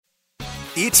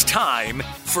It's time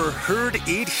for Herd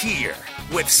It Here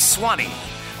with Swanee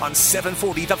on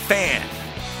 740 The Fan.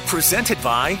 Presented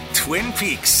by Twin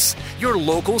Peaks, your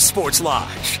local sports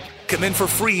lodge. Come in for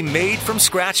free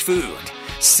made-from-scratch food,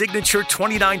 signature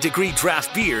 29-degree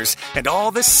draft beers, and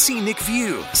all the scenic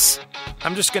views.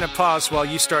 I'm just going to pause while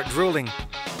you start drooling.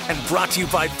 And brought to you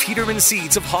by Peterman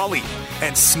Seeds of Hawley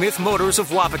and Smith Motors of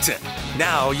Wahpeton.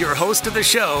 Now, your host of the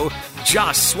show,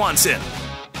 Josh Swanson.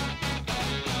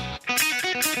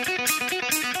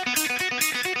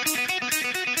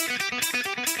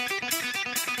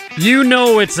 You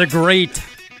know it's a great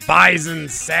Bison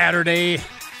Saturday,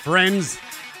 friends,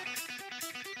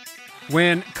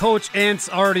 when Coach Entz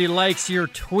already likes your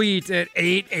tweet at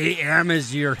 8 a.m.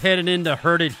 as you're heading into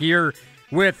Herd It Here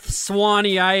with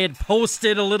Swanee. I had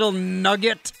posted a little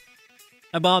nugget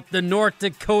about the North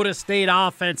Dakota State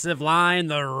offensive line,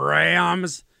 the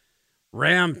Rams.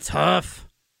 Ram tough,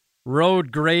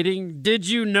 road grading. Did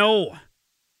you know?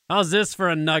 How's this for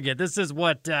a nugget? This is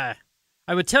what...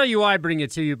 I would tell you I bring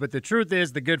it to you, but the truth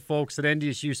is the good folks at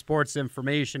NDSU Sports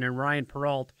Information and Ryan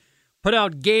Peralt put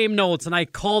out game notes, and I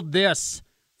called this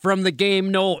from the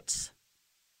game notes.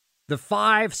 The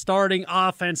 5 starting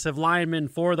offensive linemen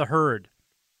for the Herd.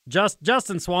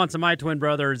 Justin Swanson, my twin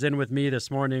brother, is in with me this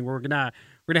morning. We're gonna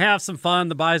have some fun.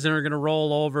 The Bison are gonna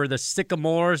roll over the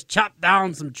sycamores, chop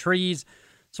down some trees.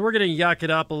 So we're gonna yuck it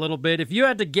up a little bit. If you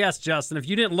had to guess, Justin, if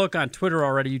you didn't look on Twitter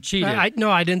already, you cheated.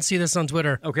 No, I didn't see this on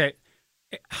Twitter. Okay.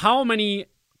 How many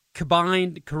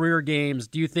combined career games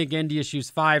do you think NDSU's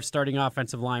 5 starting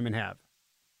offensive linemen have?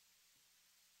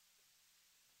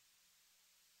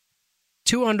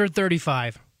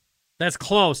 235. That's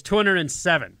close.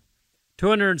 207.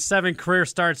 207 career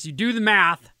starts. You do the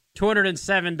math.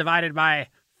 207 divided by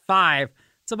 5.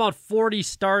 It's about 40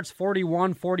 starts,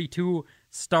 41, 42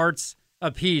 starts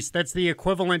apiece. That's the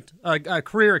equivalent,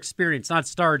 career experience, not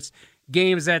starts,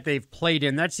 games that they've played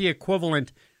in. That's the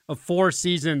equivalent of 4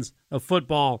 seasons of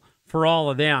football for all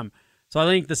of them. So I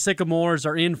think the Sycamores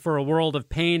are in for a world of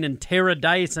pain. And Terre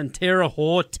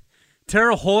Haute,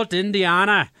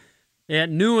 Indiana, at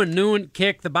noon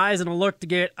kick. The Bison will look to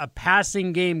get a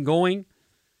passing game going.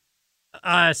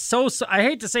 I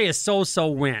hate to say a so-so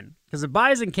win, because the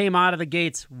Bison came out of the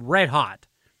gates red hot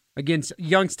against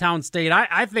Youngstown State.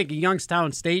 I think a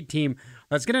Youngstown State team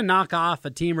that's going to knock off a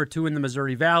team or two in the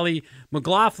Missouri Valley.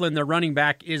 McLaughlin, their running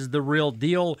back, is the real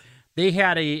deal. They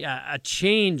had a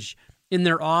change in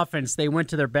their offense. They went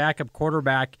to their backup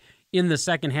quarterback in the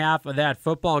second half of that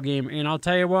football game. And I'll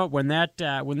tell you what, when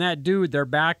that dude, their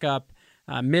backup,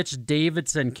 Mitch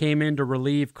Davidson, came in to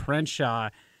relieve Crenshaw,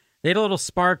 they had a little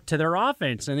spark to their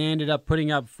offense, and they ended up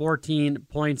putting up 14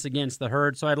 points against the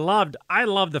Herd. So I loved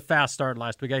the fast start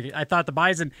last week. I thought the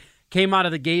Bison came out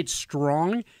of the gate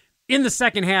strong. In the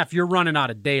second half, you're running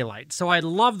out of daylight. So I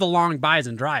love the long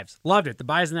Bison drives. Loved it. The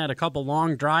Bison had a couple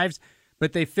long drives,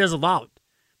 but they fizzled out.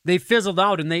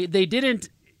 And they didn't.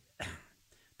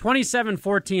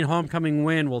 27-14 homecoming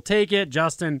win. We'll take it.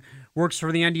 Justin works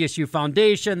for the NDSU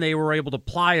Foundation. They were able to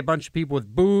ply a bunch of people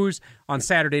with booze on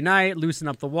Saturday night, loosen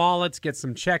up the wallets, get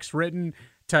some checks written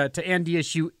to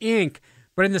NDSU Inc.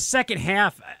 But in the second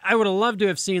half, I would have loved to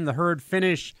have seen the Herd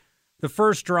finish the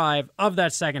first drive of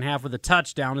that second half with a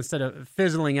touchdown instead of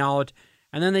fizzling out.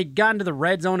 And then they got into the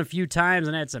red zone a few times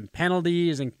and had some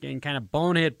penalties and kind of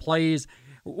bonehead plays.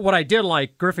 What I did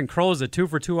like, Griffin Croza, 2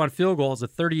 for 2 on field goals, a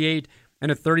 38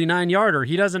 and a 39-yarder.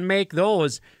 He doesn't make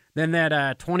those, then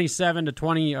that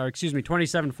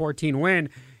 27-14 win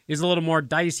is a little more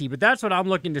dicey. But that's what I'm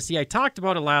looking to see. I talked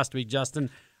about it last week, Justin.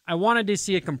 I wanted to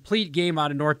see a complete game out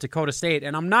of North Dakota State,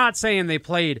 and I'm not saying they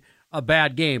played a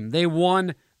bad game. They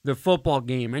won the football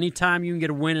game. Anytime you can get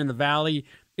a win in the Valley,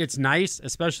 it's nice,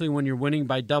 especially when you're winning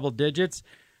by double digits.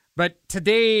 But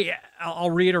today, I'll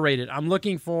reiterate it. I'm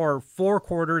looking for 4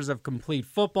 quarters of complete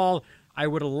football. I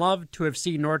would have loved to have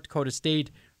seen North Dakota State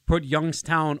put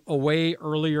Youngstown away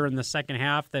earlier in the second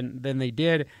half than they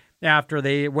did after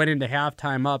they went into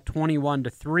halftime up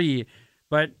 21-3.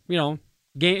 But,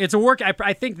 it's a work.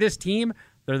 I think this team,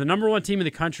 they're the number 1 team in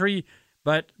the country,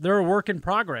 but they're a work in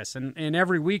progress, and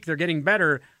every week they're getting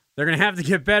better. They're going to have to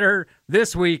get better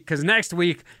this week, because next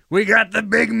week we got the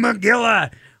big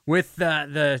Magilla with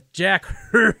the Jack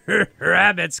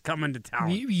Rabbits coming to town.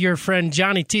 Your friend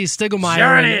Johnny T.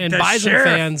 Stiglmeyer and Bison sheriff.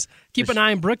 fans, keep an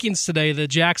eye on Brookings today. The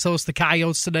Jacks host the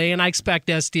Coyotes today, and I expect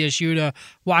SDSU to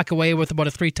walk away with about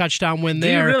a 3-touchdown win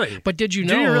there. Do you really? But did you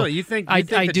know? Do you really? You think I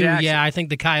the do, Jacks... yeah. I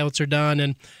think the Coyotes are done.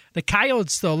 And the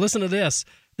Coyotes, though, listen to this.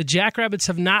 The Jackrabbits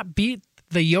have not beat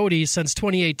the Yotes since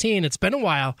 2018. It's been a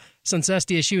while since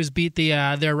SDSU has beat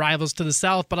their rivals to the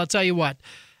south, but I'll tell you what.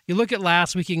 You look at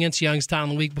last week against Youngstown,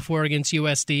 the week before against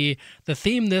USD, the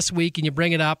theme this week, and you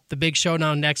bring it up, the big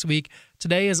showdown next week.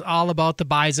 Today is all about the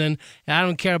Bison, and I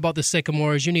don't care about the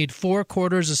Sycamores. You need 4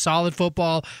 quarters of solid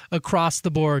football across the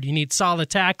board. You need solid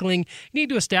tackling. You need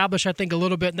to establish, I think, a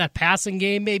little bit in that passing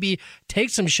game, maybe take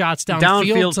some shots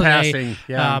downfield today. Passing,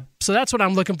 yeah. So that's what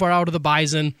I'm looking for out of the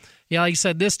Bison. Yeah, like you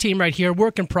said, this team right here,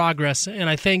 work in progress, and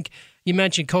I think you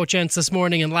mentioned Coach Entz this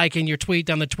morning and liking your tweet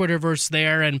on the Twitterverse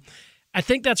there, and I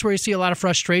think that's where you see a lot of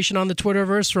frustration on the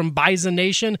Twitterverse from Bison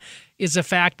Nation is the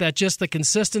fact that just the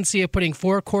consistency of putting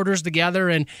 4 quarters together,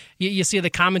 and you see the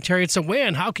commentary, it's a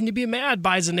win. How can you be mad,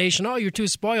 Bison Nation? Oh, you're too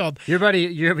spoiled. Your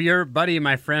buddy,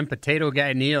 my friend, Potato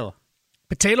Guy Neil.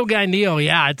 Potato Guy Neil,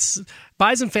 yeah. It's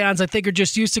Bison fans, I think, are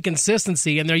just used to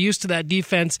consistency, and they're used to that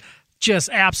defense just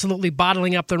absolutely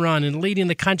bottling up the run and leading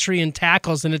the country in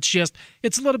tackles, and it's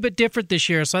a little bit different this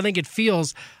year, so I think it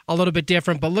feels a little bit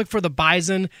different. But look for the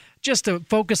Bison, just to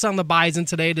focus on the Bison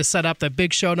today to set up the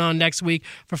big showdown next week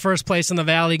for first place in the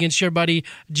Valley against your buddy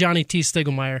Johnny T.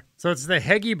 Stiglmeyer. So it's the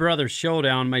Heggie Brothers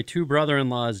showdown. My 2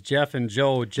 brother-in-laws, Jeff and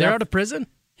Joe. They're out of prison?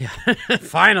 Yeah,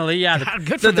 finally, yeah. God,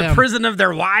 good for them. The prison of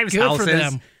their wives' good houses. For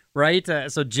them. Right?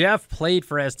 So Jeff played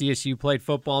for SDSU, played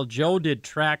football. Joe did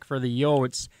track for the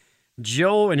Yotes.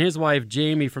 Joe and his wife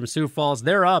Jamie from Sioux Falls,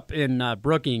 they're up in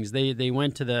Brookings. They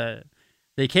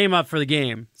came up for the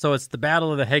game. So it's the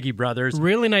Battle of the Heggie Brothers.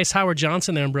 Really nice Howard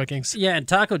Johnson there in Brookings. Yeah, and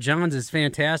Taco John's is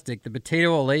fantastic. The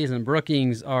potato olays in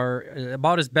Brookings are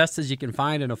about as best as you can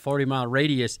find in a 40-mile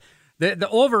radius. The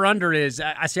over-under is,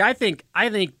 I think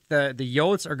the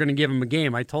Yotes are going to give him a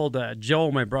game. I told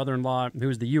Joe, my brother-in-law,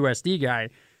 who's the USD guy,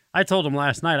 I told him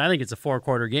last night, I think it's a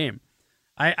 4-quarter game.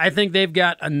 I think they've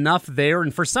got enough there,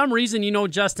 and for some reason,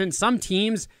 Justin, some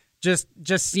teams just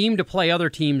seem to play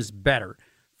other teams better.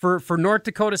 For North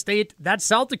Dakota State, that's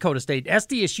South Dakota State.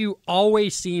 SDSU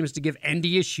always seems to give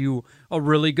NDSU a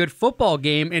really good football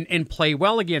game and play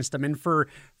well against them. And for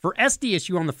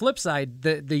SDSU on the flip side,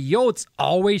 the Yotes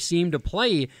always seem to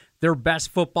play their best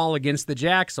football against the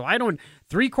Jacks. So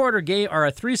 3-quarter game or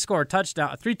a 3-score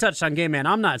touchdown, 3-touchdown game, man,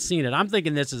 I'm not seeing it. I'm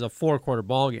thinking this is a 4-quarter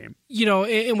ball game.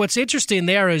 And what's interesting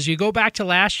there is you go back to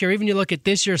last year, even you look at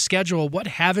this year's schedule, what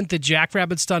haven't the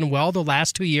Jackrabbits done well the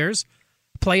last 2 years?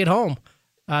 Play at home.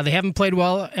 They haven't played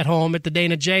well at home at the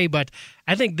Dana J, but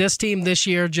I think this team this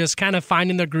year just kind of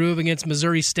finding their groove against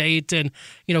Missouri State and,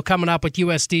 coming up with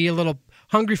USD, a little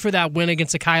hungry for that win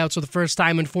against the Coyotes for the first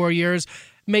time in 4 years.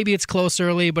 Maybe it's close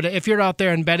early, but if you're out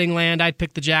there in betting land, I'd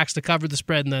pick the Jacks to cover the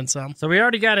spread and then some. So we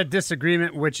already got a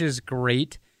disagreement, which is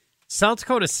great. South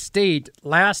Dakota State,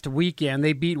 last weekend,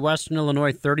 they beat Western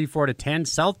Illinois 34-10.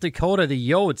 South Dakota, the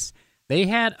Yotes, they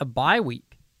had a bye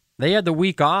week. They had the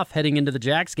week off heading into the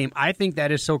Jacks game. I think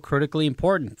that is so critically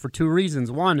important for 2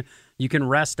 reasons. One, you can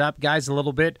rest up guys a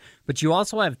little bit, but you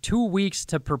also have 2 weeks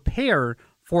to prepare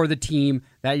for the team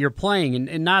that you're playing.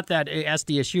 And not that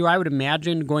SDSU, I would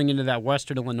imagine going into that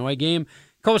Western Illinois game,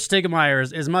 Coach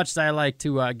Stiglmeyer, as much as I like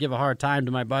to give a hard time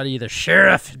to my buddy, the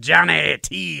Sheriff Johnny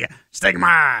T.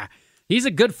 Stiglmeyer, he's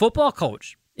a good football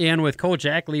coach. And with Coach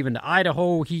Eck leaving to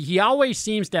Idaho, he always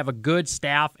seems to have a good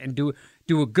staff and do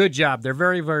a good job. They're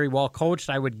very, very well coached.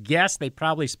 I would guess they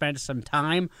probably spent some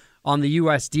time on the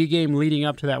USD game leading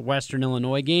up to that Western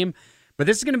Illinois game. But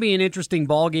this is going to be an interesting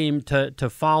ball game to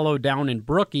follow down in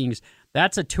Brookings.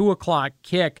 That's a 2 o'clock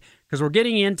kick because we're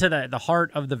getting into the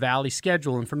heart of the Valley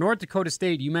schedule. And for North Dakota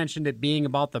State, you mentioned it being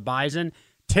about the Bison.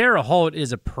 Terre Haute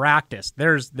is a practice.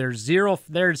 There's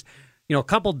a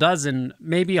couple dozen,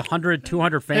 maybe 100,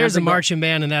 200 fans. There's a marching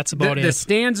band, and that's about it. The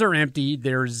stands are empty.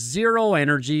 There's zero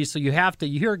energy. So you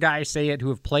hear guys say it who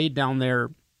have played down there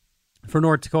for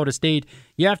North Dakota State.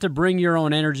 You have to bring your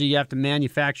own energy. You have to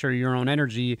manufacture your own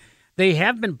energy. They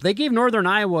gave Northern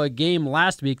Iowa a game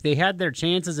last week. They had their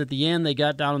chances at the end. They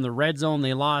got down in the red zone.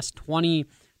 They lost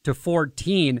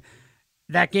 20-14.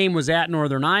 That game was at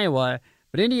Northern Iowa.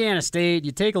 But Indiana State,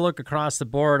 you take a look across the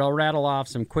board. I'll rattle off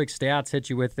some quick stats, hit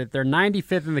you with it. They're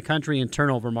 95th in the country in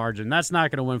turnover margin. That's not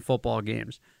going to win football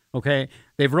games, okay?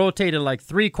 They've rotated like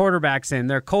 3 quarterbacks in.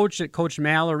 Their coach, Coach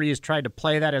Mallory, has tried to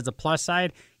play that as a plus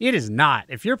side. It is not.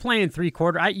 If you're playing 3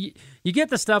 quarter, you get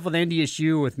the stuff with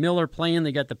NDSU, with Miller playing.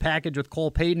 They got the package with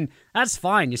Cole Payton. That's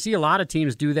fine. You see a lot of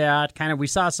teams do that. We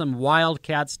saw some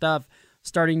Wildcat stuff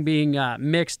starting being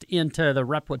mixed into the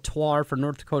repertoire for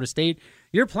North Dakota State.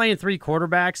 You're playing 3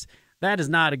 quarterbacks. That is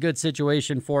not a good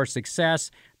situation for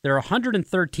success. They're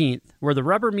 113th, where the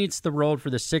rubber meets the road for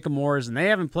the Sycamores, and they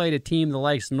haven't played a team the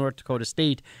likes of North Dakota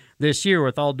State this year,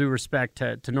 with all due respect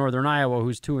to Northern Iowa,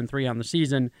 who's 2-3 on the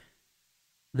season.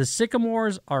 The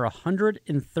Sycamores are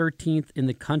 113th in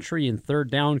the country in third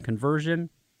down conversion.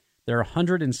 They're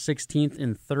 116th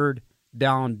in third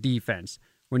down defense.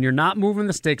 When you're not moving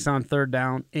the sticks on third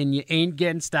down and you ain't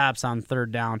getting stops on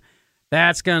third down,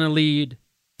 that's going to lead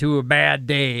to a bad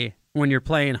day when you're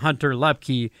playing Hunter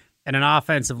Luepke and an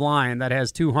offensive line that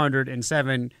has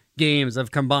 207 games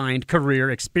of combined career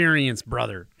experience,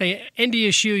 brother. Hey,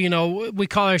 NDSU, we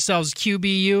call ourselves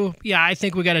QBU. Yeah, I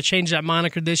think we got to change that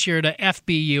moniker this year to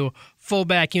FBU,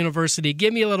 Fullback University.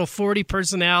 Give me a little 40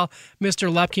 personnel,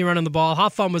 Mr. Luepke running the ball. How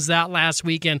fun was that last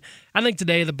weekend? I think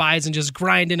today the Bison just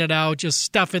grinding it out, just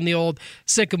stuffing the old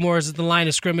Sycamores at the line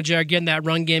of scrimmage there, getting that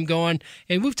run game going.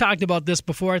 And we've talked about this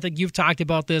before. I think you've talked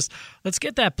about this. Let's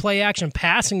get that play-action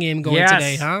passing game going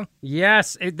today, huh?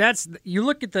 Yes. You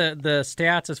look at the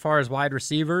stats as far as wide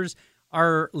receivers.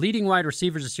 Our leading wide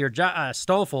receivers this year,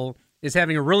 Stoffel, is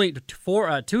having a really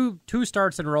two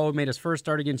starts in a row. Made his first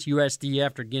start against USD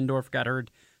after Gindorf got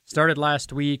hurt. Started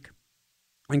last week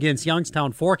against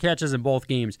Youngstown. 4 catches in both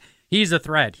games. He's a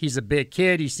threat. He's a big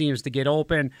kid. He seems to get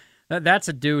open. That's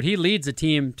a dude. He leads a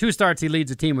team. 2 starts, he leads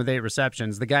a team with 8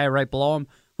 receptions. The guy right below him,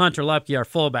 Hunter Luepke, our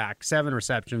fullback, 7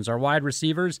 receptions. Our wide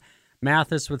receivers,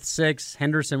 Mathis with 6,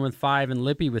 Henderson with 5, and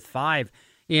Lippy with 5.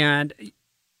 And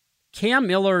Cam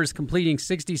Miller is completing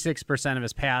 66% of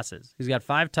his passes. He's got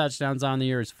 5 touchdowns on the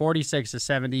year. He's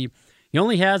 46-70. He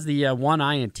only has the one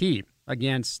INT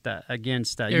against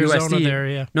Arizona USD. there,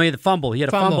 yeah. No, he had the fumble. He had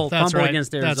a fumble right.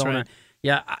 against Arizona. That's right.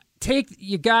 Yeah,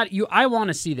 I want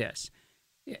to see this.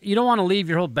 You don't want to leave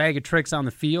your whole bag of tricks on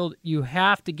the field. You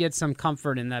have to get some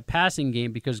comfort in that passing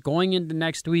game because going into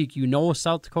next week,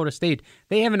 South Dakota State,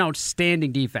 they have an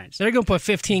outstanding defense. They're going to put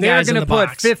 15 guys in the box. They're going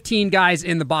to put 15 guys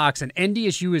in the box, and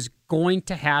NDSU is going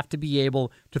to have to be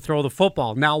able to throw the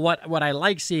football. Now, what I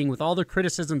like seeing with all the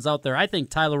criticisms out there, I think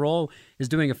Tyler Roll is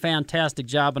doing a fantastic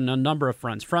job on a number of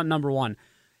fronts. Front number 1,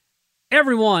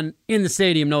 everyone in the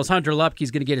stadium knows Hunter Luepke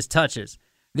is going to get his touches.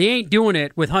 They ain't doing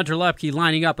it with Hunter Luepke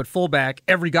lining up at fullback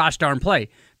every gosh darn play.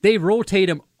 They rotate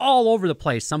him all over the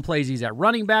place. Some plays he's at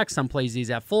running back, some plays he's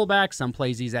at fullback, some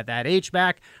plays he's at that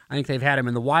H-back. I think they've had him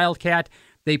in the Wildcat.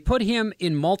 They put him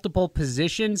in multiple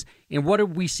positions, and what do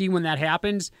we see when that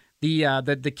happens?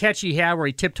 The catch he had where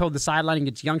he tiptoed the sideline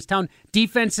against Youngstown,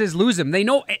 defenses lose him. They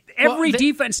know every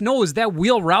defense knows that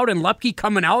wheel route and Luepke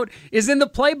coming out is in the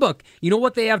playbook. You know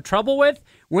what they have trouble with?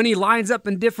 When he lines up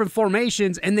in different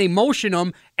formations and they motion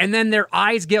him, and then their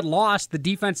eyes get lost, the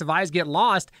defensive eyes get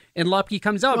lost, and Luepke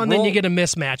comes out. Well, and then you get a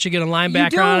mismatch. You get a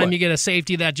linebacker on him, you get a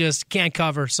safety that just can't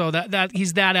cover. So that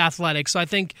he's that athletic. So I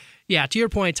think, yeah, to your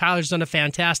point, Tyler's done a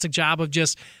fantastic job of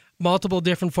just multiple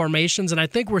different formations, and I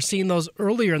think we're seeing those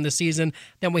earlier in the season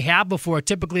than we have before.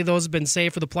 Typically, those have been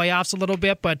saved for the playoffs a little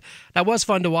bit, but that was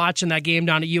fun to watch in that game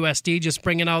down at USD, just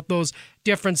bringing out those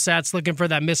different sets, looking for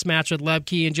that mismatch with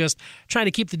Luepke, and just trying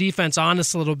to keep the defense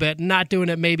honest a little bit, not doing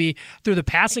it maybe through the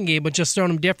passing game, but just throwing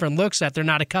them different looks that they're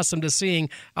not accustomed to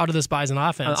seeing out of this Bison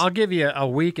offense. I'll give you a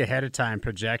week ahead of time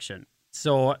projection.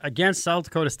 So against South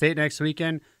Dakota State next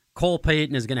weekend, Cole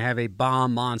Payton is going to have a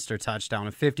bomb monster touchdown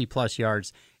of 50-plus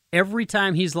yards. Every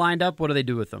time he's lined up, what do they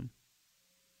do with him?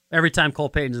 Every time Cole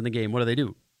Payton's in the game, what do they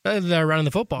do? They're running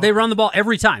the football. They run the ball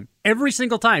every time. Every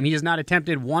single time. He has not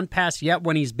attempted one pass yet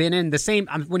when he's been in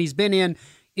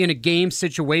in a game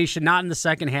situation, not in the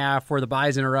second half where the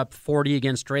Bison are up 40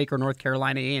 against Drake or North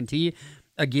Carolina A&T,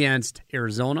 against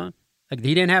Arizona. Like,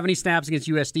 he didn't have any snaps against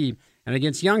USD. And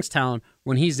against Youngstown,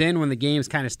 when he's in, when the game's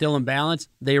kind of still in balance,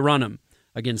 they run him.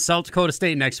 Against South Dakota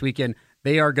State next weekend,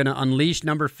 they are going to unleash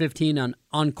number 15 and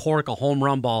uncork a home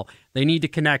run ball. They need to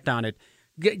connect on it.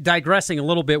 Digressing a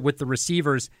little bit with the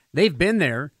receivers, they've been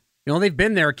there. They've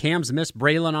been there. Cam's missed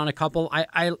Braylon on a couple.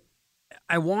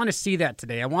 I want to see that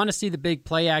today. I want to see the big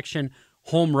play action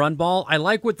home run ball. I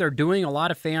like what they're doing. A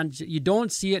lot of fans, you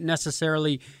don't see it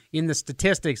necessarily in the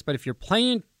statistics, but if you're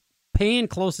paying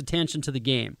close attention to the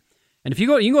game, and if you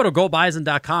can go to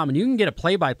GoBison.com and you can get a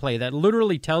play-by-play that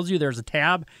literally tells you there's a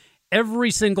tab every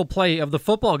single play of the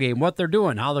football game, what they're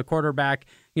doing, how the quarterback,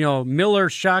 Miller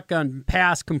shotgun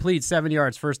pass complete 7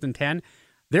 yards, 1st and 10.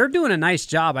 They're doing a nice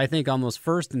job, I think, on those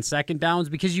first and second downs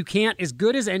because you can't, as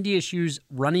good as NDSU's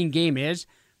running game is,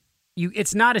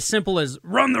 it's not as simple as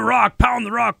run the rock, pound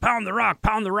the rock, pound the rock,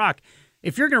 pound the rock.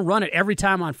 If you're going to run it every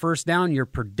time on first down, you're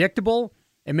predictable.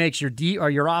 It makes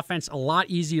your offense a lot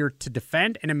easier to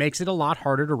defend, and it makes it a lot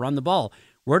harder to run the ball.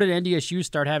 Where did NDSU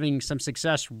start having some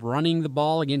success running the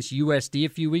ball against USD a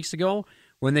few weeks ago?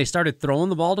 When they started throwing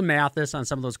the ball to Mathis on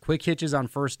some of those quick hitches on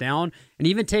first down and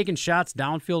even taking shots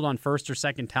downfield on first or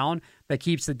second down, that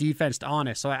keeps the defense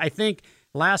honest. So I think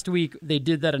last week they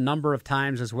did that a number of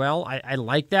times as well. I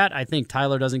like that. I think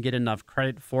Tyler doesn't get enough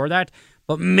credit for that.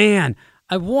 But man,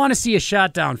 I want to see a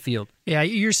shot downfield. Yeah,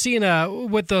 you're seeing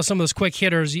with some of those quick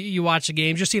hitters, you watch the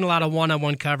games, you're seeing a lot of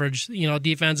one-on-one coverage.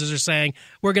 Defenses are saying,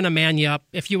 we're going to man you up.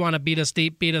 If you want to beat us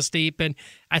deep, beat us deep. And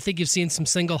I think you've seen some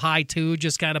single high, too,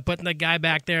 just kind of putting the guy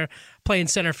back there playing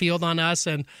center field on us.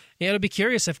 And it'll be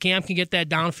curious if Cam can get that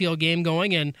downfield game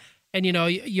going. And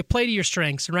you play to your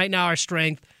strengths. And right now our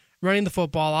strength, running the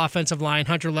football, offensive line,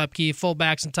 Hunter Lepke,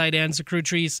 fullbacks and tight ends, the crew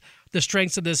trees, the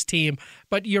strengths of this team.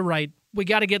 But you're right. We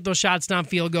got to get those shots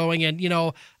downfield going.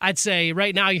 And, I'd say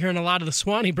right now you're hearing a lot of the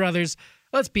Swanee brothers.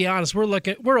 Let's be honest,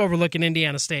 we're overlooking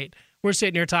Indiana State. We're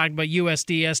sitting here talking about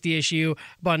USD, SDSU,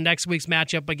 about next week's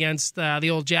matchup against the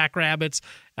old Jackrabbits.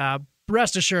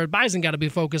 Rest assured, Bison got to be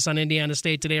focused on Indiana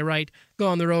State today, right? Go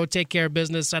on the road, take care of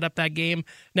business, set up that game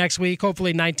next week.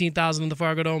 Hopefully 19,000 in the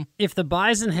Fargo Dome. If the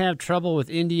Bison have trouble with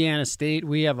Indiana State,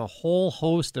 we have a whole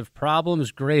host of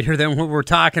problems greater than what we're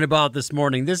talking about this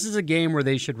morning. This is a game where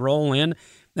they should roll in,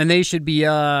 and they should be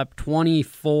up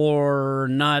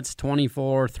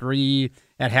 24-3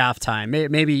 at halftime.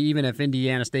 Maybe even if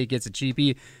Indiana State gets a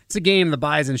cheapie, it's a game the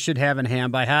Bison should have in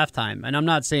hand by halftime. And I'm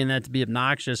not saying that to be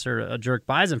obnoxious or a jerk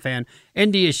Bison fan.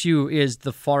 NDSU is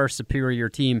the far superior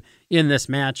team in this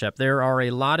matchup. There are a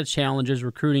lot of challenges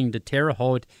recruiting to Terre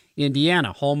Haute,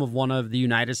 Indiana, home of one of the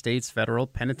United States federal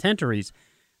penitentiaries.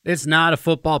 It's not a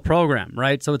football program,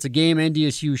 right? So it's a game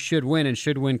NDSU should win and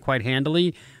should win quite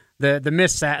handily. The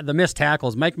missed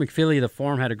tackles. Mike McFeely, the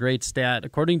Forum, had a great stat.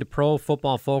 According to Pro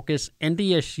Football Focus,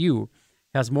 NDSU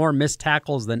has more missed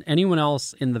tackles than anyone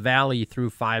else in the Valley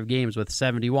through 5 games with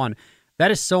 71.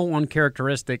 That is so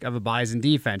uncharacteristic of a Bison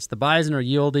defense. The Bison are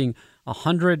yielding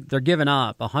 100. They're giving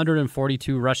up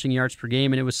 142 rushing yards per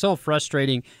game, and it was so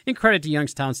frustrating. In credit to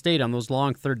Youngstown State on those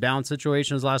long third down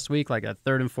situations last week, like that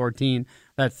 3rd and 14,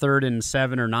 that 3rd and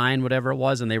 7 or 9, whatever it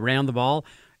was, and they ran the ball.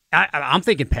 I'm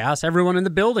thinking pass. Everyone in the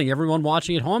building, everyone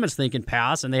watching at home is thinking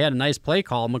pass, and they had a nice play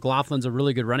call. McLaughlin's a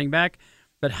really good running back,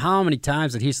 but how many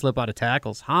times did he slip out of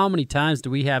tackles? How many times do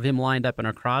we have him lined up in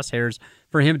our crosshairs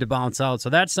for him to bounce out? So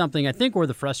that's something I think where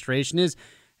the frustration is.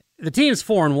 The team's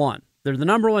 4-1. They're the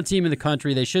number 1 team in the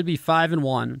country. They should be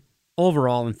 5-1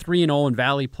 overall and 3-0 in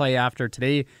Valley play after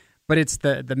today, but it's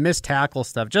the missed tackle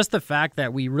stuff. Just the fact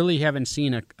that we really haven't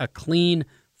seen a clean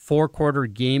 4-quarter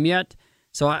game yet.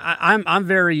 So I'm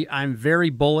very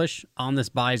bullish on this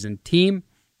Bison team.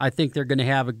 I think they're going to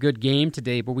have a good game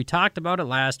today. But we talked about it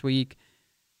last week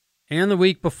and the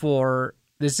week before.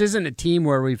 This isn't a team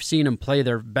where we've seen them play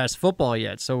their best football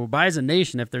yet. So Bison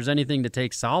Nation, if there's anything to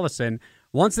take solace in,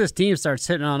 once this team starts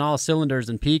hitting on all cylinders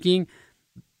and peaking,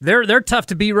 they're tough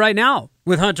to beat right now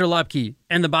with Hunter Lepke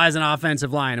and the Bison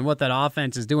offensive line and what that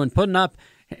offense is doing, putting up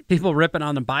people ripping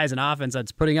on the Bison offense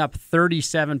that's putting up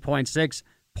 37.6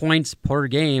 points per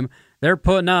game. They're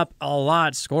putting up a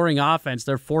lot, scoring offense.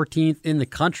 They're 14th in the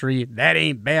country. That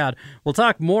ain't bad. We'll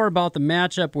talk more about the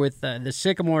matchup with the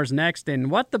Sycamores next and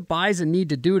what the Bison need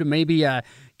to do to maybe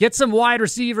get some wide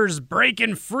receivers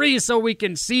breaking free so we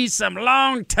can see some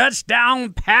long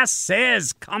touchdown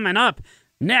passes coming up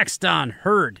next on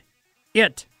Herd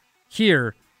It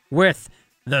here with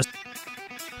the...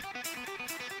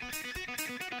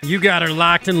 You got her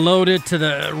locked and loaded to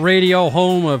the radio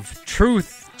home of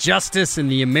truth, justice,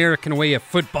 and the American way of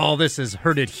football. This is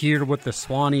Heard It Here with the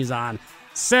Swannies on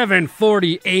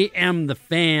 740 AM The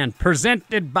Fan,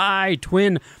 presented by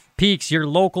Twin Peaks, your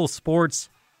local sports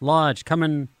lodge,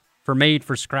 coming for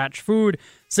made-for-scratch food,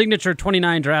 signature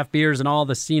 29 draft beers, and all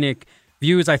the scenic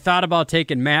views. I thought about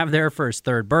taking Mav there for his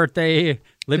 3rd birthday.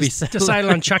 Libby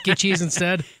decided on Chuck E. Cheese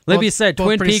instead. Libby said both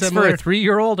Twin Peaks similar. for a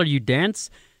 3-year-old. Are you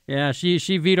dense? Yeah, she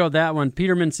vetoed that one.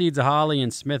 Peterman Seeds of Holly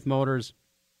and Smith Motors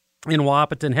in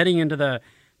Wahpeton. Heading into the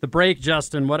break,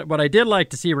 Justin, what I did like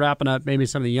to see wrapping up maybe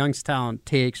some of the Youngstown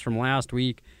takes from last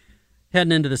week,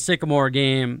 heading into the Sycamore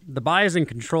game, the Bison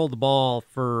controlled the ball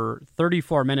for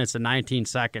 34 minutes and 19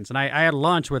 seconds. And I had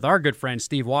lunch with our good friend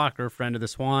Steve Walker, friend of the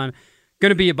Swan.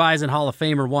 Going to be a Bison Hall of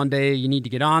Famer one day. You need to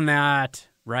get on that,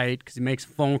 right? Because he makes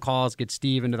phone calls, get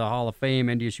Steve into the Hall of Fame,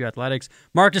 NDSU Athletics.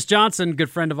 Marcus Johnson, good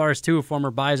friend of ours too, a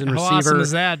former Bison receiver. How awesome is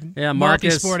that? Yeah,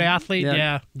 Marcus, multi-sport athlete,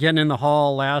 yeah. Getting in the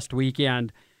Hall last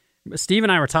weekend. Steve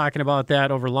and I were talking about that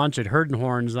over lunch at Herd and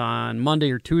Horns on Monday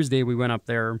or Tuesday. We went up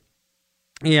there,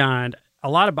 and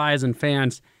a lot of Bison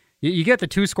fans, you get the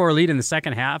 2-score lead in the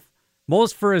second half.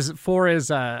 Most for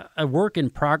a work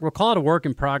in progress. We'll call it a work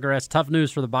in progress. Tough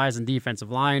news for the Bison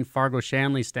defensive line. Fargo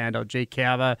Shanley standout Jake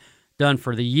Cava done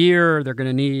for the year. They're going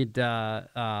to need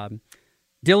Dylan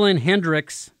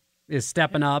Hendricks is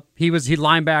stepping up. He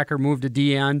linebacker, moved to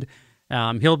D end.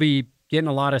 He'll be getting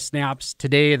a lot of snaps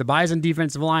today. The Bison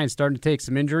defensive line is starting to take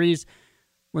some injuries.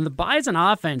 when the Bison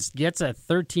offense gets a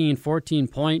 13,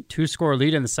 14-point, two-score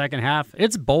lead in the second half,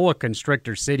 it's boa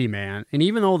constrictor city, man. And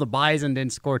even though the Bison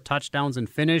didn't score touchdowns and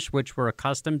finish, which we're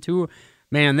accustomed to,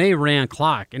 man, they ran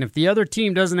clock. And if the other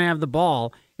team doesn't have the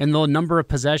ball and the number of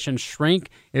possessions shrink,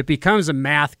 it becomes a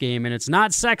math game. And it's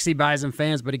not sexy, Bison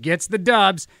fans, but it gets the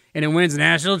dubs, and it wins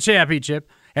national championship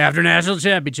after national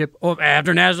championship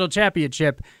after national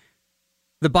championship.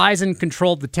 The Bison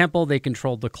controlled the tempo. They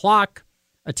controlled the clock.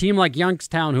 A team like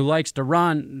Youngstown, who likes to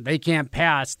run, they can't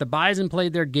pass. The Bison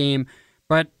played their game,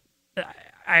 but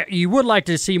you would like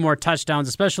to see more touchdowns,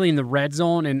 especially in the red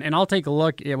zone. And I'll take a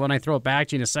look when I throw it back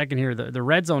to you in a second here. The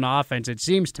red zone offense, it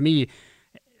seems to me,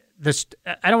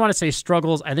 I don't want to say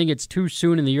struggles. I think it's too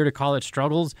soon in the year to call it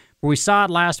struggles. But we saw it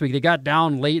last week. They got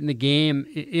down late in the game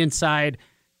inside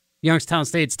Youngstown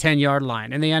State's 10-yard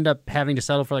line, and they end up having to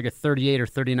settle for like a 38 or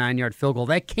 39-yard field goal.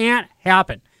 That can't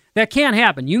happen. That can't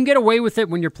happen. You can get away with it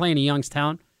when you're playing a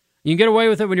Youngstown. You can get away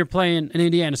with it when you're playing an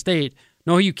Indiana State.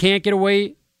 No, you can't get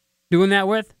away doing that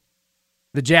with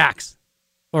the Jacks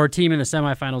or a team in the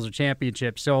semifinals or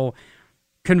championship. So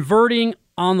converting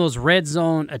on those red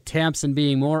zone attempts and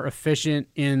being more efficient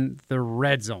in the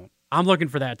red zone. I'm looking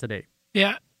for that today.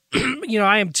 Yeah.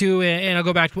 I am too, and I'll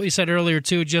go back to what you said earlier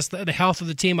too, just the health of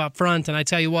the team up front. And I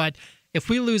tell you what, if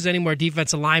we lose any more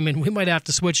defensive linemen, we might have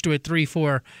to switch to a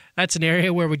 3-4. That's an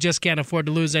area where we just can't afford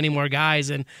to lose any more guys.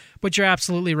 But you're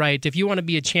absolutely right. If you want to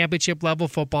be a championship-level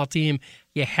football team,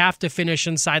 you have to finish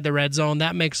inside the red zone.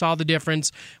 That makes all the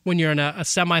difference when you're in a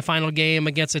semifinal game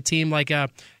against a team like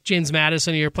James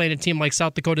Madison, or you're playing a team like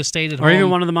South Dakota State at home. Or even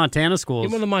one of the Montana schools.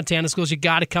 Even one of the Montana schools, you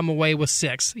got to come away with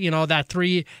 6. That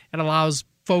 3, it allows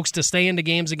folks to stay into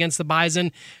games against the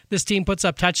Bison. This team puts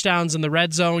up touchdowns in the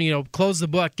red zone, close the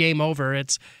book, game over.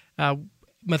 It's a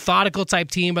methodical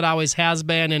type team, but always has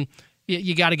been, and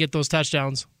you got to get those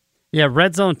touchdowns. Yeah,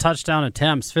 red zone touchdown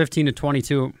attempts,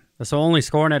 15-22. So only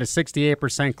scoring at a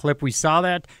 68% clip. We saw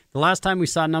that. The last time we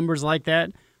saw numbers like that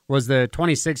was the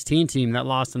 2016 team that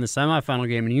lost in the semifinal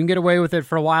game. And you can get away with it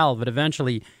for a while, but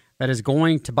eventually that is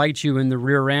going to bite you in the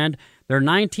rear end. They're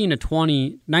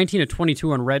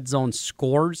 19-22 on red zone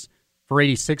scores for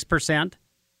 86%,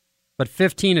 but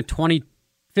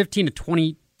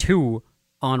 15-22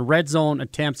 on red zone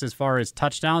attempts as far as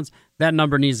touchdowns. That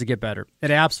number needs to get better.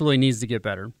 It absolutely needs to get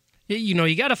better.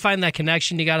 You got to find that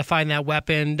connection. You got to find that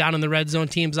weapon. Down in the red zone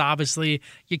teams, obviously,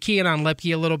 you're keying on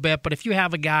Lipke a little bit. But if you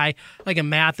have a guy like a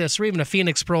Mathis or even a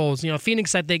Phoenix Pros,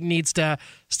 Phoenix, I think, needs to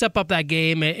step up that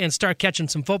game and start catching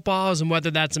some footballs. And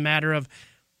whether that's a matter of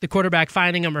the quarterback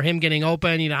finding him or him getting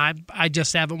open, I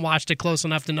just haven't watched it close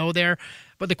enough to know there.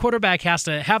 But the quarterback has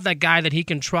to have that guy that he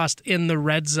can trust in the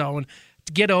red zone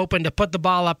to get open, to put the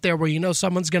ball up there where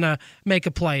someone's going to make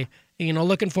a play.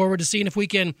 Looking forward to seeing if we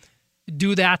can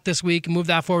do that this week, move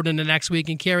that forward into next week,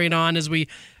 and carry it on as we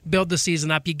build the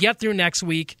season up. You get through next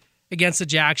week against the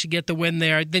Jacks, you get the win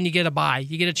there, then you get a bye.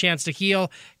 You get a chance to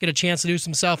heal, get a chance to do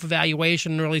some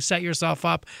self-evaluation, and really set yourself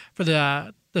up for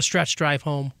the stretch drive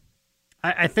home.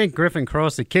 I think Griffin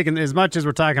Krosa kicking, as much as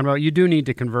we're talking about, you do need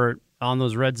to convert on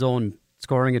those red zone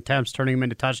scoring attempts, turning them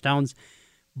into touchdowns.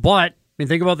 But,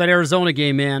 think about that Arizona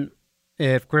game, man.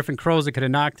 If Griffin Krosa could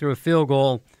have knocked through a field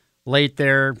goal late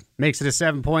there, makes it a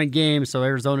 7-point game, so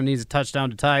Arizona needs a touchdown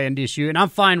to tie NDSU. And I'm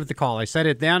fine with the call. I said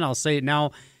it then, I'll say it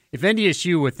now. If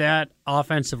NDSU with that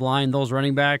offensive line, those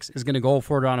running backs, is going to go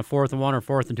for it on a 4th and 1 or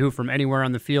 4th and 2 from anywhere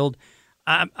on the field,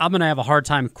 I'm going to have a hard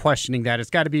time questioning that. It's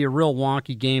got to be a real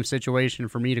wonky game situation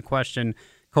for me to question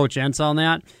Coach Entz on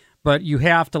that. But you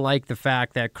have to like the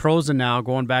fact that Krosa now,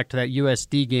 going back to that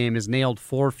USD game, has nailed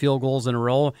 4 field goals in a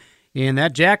row. In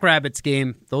that Jackrabbits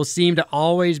game, those seem to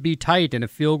always be tight, and a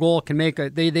field goal can make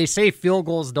they say field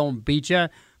goals don't beat you,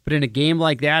 but in a game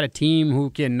like that, a team who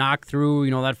can knock through,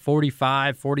 that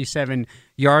 45,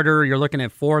 47-yarder, you're looking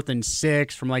at 4th and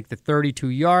 6 from like the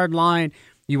 32-yard line.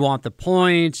 You want the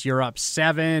points, you're up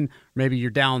 7, maybe you're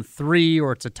down 3,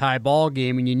 or it's a tie ball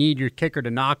game, and you need your kicker to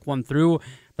knock one through.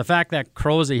 The fact that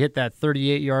Krosa hit that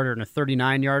 38-yarder and a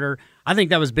 39-yarder, I think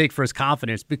that was big for his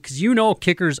confidence, because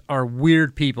kickers are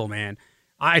weird people, man.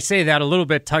 I say that a little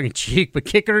bit tongue-in-cheek, but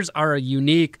kickers are a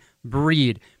unique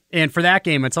breed. And for that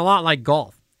game, it's a lot like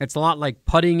golf. It's a lot like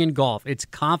putting in golf. It's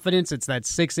confidence. It's that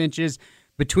 6 inches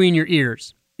between your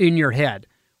ears, in your head,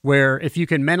 where if you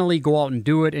can mentally go out and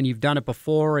do it, and you've done it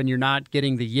before, and you're not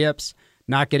getting the yips,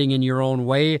 not getting in your own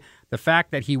way, the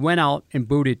fact that he went out and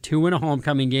booted 2 in a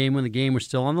homecoming game when the game was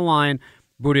still on the line,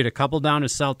 booted a couple down to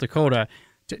South Dakota,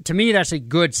 to me, that's a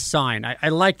good sign. I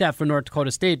like that for North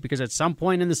Dakota State, because at some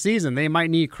point in the season, they might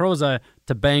need Krosa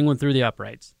to bang one through the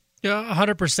uprights. Yeah,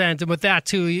 100%. And with that,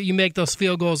 too, you make those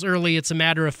field goals early. It's a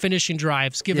matter of finishing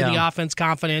drives, giving the offense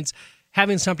confidence,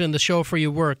 having something to show for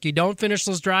your work. You don't finish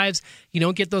those drives, you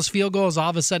don't get those field goals, all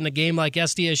of a sudden a game like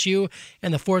SDSU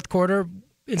in the fourth quarter,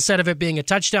 instead of it being a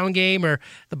touchdown game or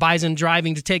the Bison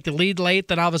driving to take the lead late,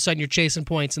 then all of a sudden you're chasing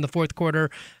points in the fourth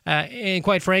quarter. And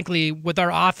quite frankly, with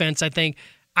our offense, I think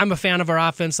I'm a fan of our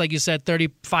offense, like you said,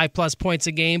 35-plus points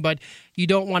a game, but you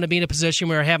don't want to be in a position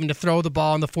where you're having to throw the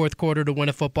ball in the fourth quarter to win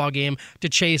a football game, to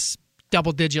chase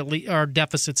double-digit or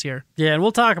deficits here. Yeah, and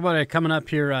we'll talk about it coming up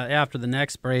here after the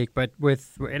next break. But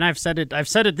and I've said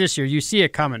it this year. You see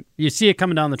it coming. You see it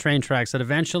coming down the train tracks that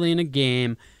eventually in a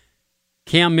game,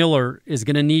 Cam Miller is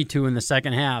going to need to in the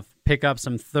second half pick up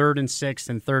some 3rd and 6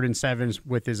 and 3rd and 7s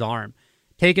with his arm,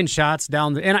 taking shots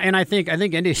down the. And I think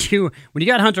NDSU, when you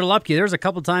got Hunter Lupke, there's a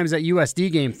couple times that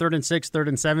USD game, 3rd and 6, 3rd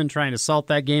and 7, trying to salt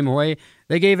that game away.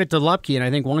 They gave it to Lupke, and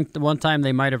I think one time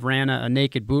they might have ran a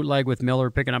naked bootleg with Miller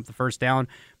picking up the first down.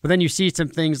 But then you see some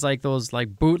things like those,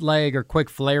 like bootleg or quick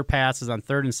flare passes on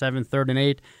 3rd and 7, 3rd and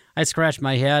 8. I scratched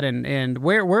my head, and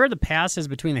where are the passes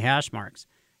between the hash marks?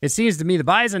 It seems to me the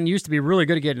Bison used to be really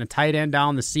good at getting a tight end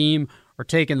down the seam or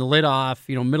taking the lid off,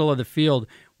 middle of the field.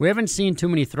 We haven't seen too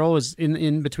many throws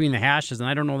in between the hashes, and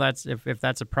I don't know if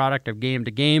that's a product of game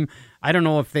to game. I don't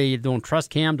know if they don't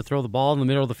trust Cam to throw the ball in the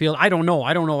middle of the field. I don't know.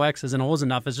 I don't know X's and O's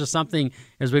enough. It's just something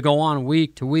as we go on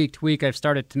week to week to week, I've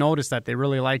started to notice that they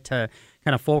really like to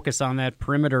kind of focus on that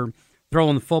perimeter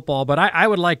throwing the football. But I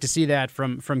would like to see that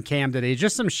from Cam today.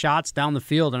 Just some shots down the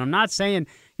field. And I'm not saying,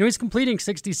 he's completing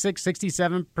 66,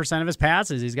 67% of his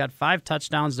passes. He's got 5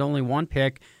 touchdowns to only 1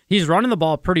 pick. He's running the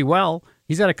ball pretty well.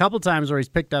 He's had a couple times where he's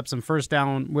picked up some first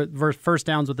downs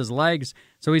with his legs,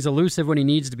 so he's elusive when he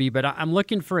needs to be. But I'm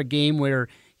looking for a game where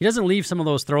he doesn't leave some of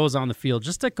those throws on the field.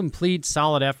 Just a complete,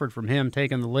 solid effort from him,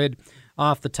 taking the lid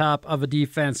off the top of a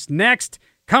defense.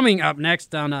 Coming up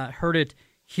next on Heard It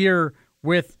Here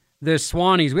with the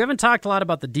Swannies. We haven't talked a lot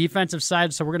about the defensive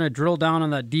side, so we're going to drill down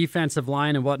on that defensive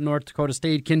line and what North Dakota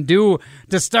State can do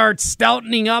to start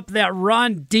stoutening up that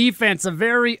run defense. A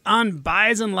very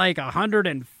un-Bison, like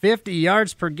 150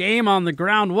 yards per game on the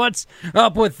ground. What's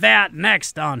up with that?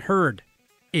 Next on Heard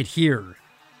It Here.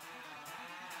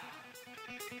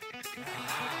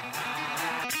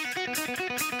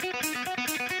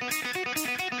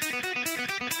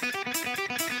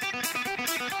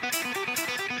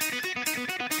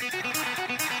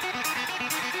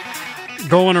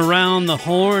 Going around the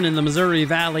horn in the Missouri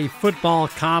Valley Football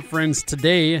Conference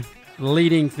today,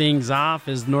 leading things off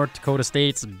is North Dakota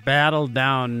State's battle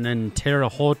down in Terre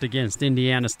Haute against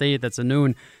Indiana State. That's a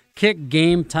noon kick.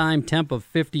 Game time, temp of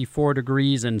 54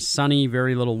 degrees and sunny,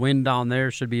 very little wind down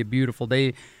there. Should be a beautiful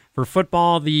day for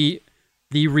football. The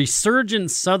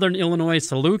resurgent Southern Illinois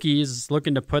Salukis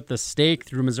looking to put the stake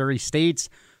through Missouri State's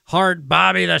heart.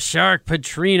 Bobby the Shark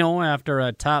Petrino after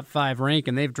a top 5 rank,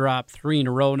 and they've dropped 3 in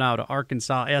a row now to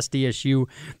Arkansas, SDSU,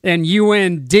 and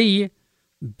UND.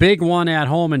 Big one at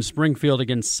home in Springfield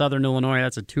against Southern Illinois.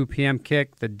 That's a 2 p.m.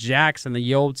 kick. The Jacks and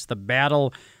the Yotes, the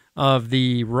battle of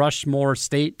the Rushmore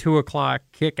State 2 o'clock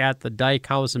kick at the Dyke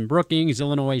House in Brookings.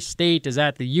 Illinois State is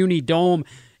at the Uni Dome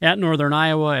at Northern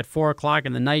Iowa at 4 o'clock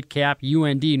in the nightcap.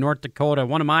 UND, North Dakota.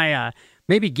 One of my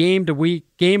maybe game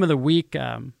of the week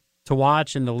to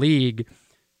watch in the league.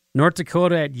 North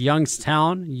Dakota at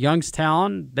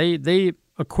Youngstown. They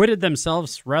acquitted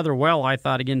themselves rather well, I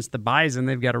thought, against the Bison.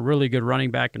 They've got a really good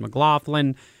running back in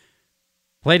McLaughlin.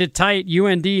 Played it tight.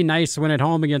 UND, nice win at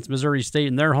home against Missouri State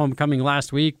in their homecoming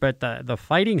last week, but the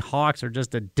Fighting Hawks are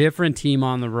just a different team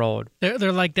on the road.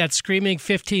 They're like that screaming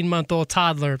 15-month-old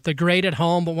toddler. They're great at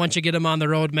home, but once you get them on the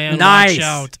road, man, nice. Watch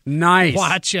out. Nice.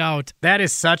 Watch out. That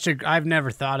is I've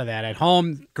never thought of that. At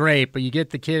home, great, but you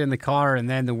get the kid in the car and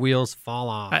then the wheels fall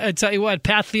off. I tell you what,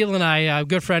 Pat Thiel and I, a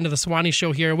good friend of the Swanee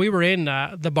Show here, we were in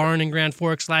the barn in Grand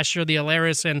Forks last year, the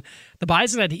Alaris, and the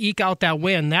Bison had to eke out that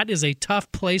win. That is a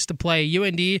tough place to play.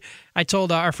 UND, I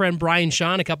told our friend Brian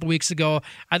Sean a couple weeks ago,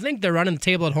 I think they're running the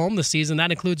table at home this season.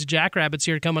 That includes Jackrabbits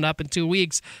here coming up in 2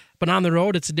 weeks. But on the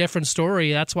road, it's a different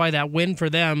story. That's why that win for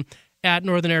them at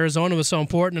Northern Arizona was so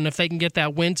important. And if they can get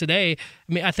that win today,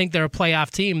 I think they're a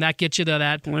playoff team. That gets you to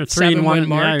that 7-win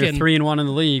mark. Yeah, you're 3-1 in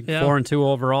the league, yeah. 4-2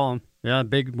 overall. Yeah,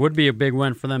 would be a big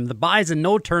win for them. The Bison,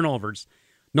 no turnovers.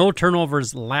 No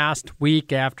turnovers last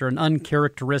week after an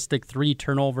uncharacteristic 3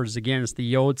 turnovers against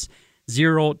the Yotes.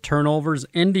 0 turnovers.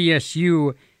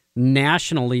 NDSU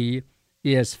nationally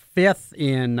is 5th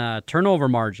in turnover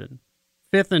margin.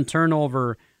 5th in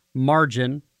turnover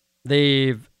margin.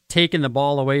 They've taken the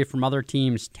ball away from other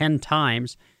teams 10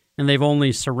 times, and they've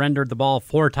only surrendered the ball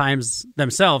 4 times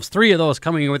themselves. 3 of those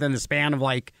coming within the span of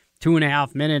like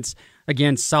 2.5 minutes.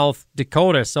 against South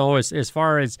Dakota. So as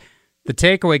far as the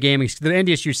takeaway game, the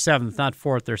NDSU 7th, not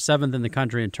 4th. They're 7th in the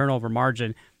country in turnover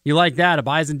margin. You like that, a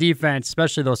Bison defense,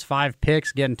 especially those 5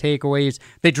 picks, getting takeaways.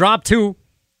 They dropped 2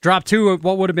 of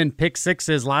what would have been pick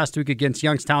 6s last week against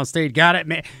Youngstown State. Got it,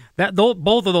 man.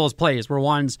 Both of those plays were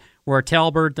ones where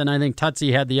Talbert and I think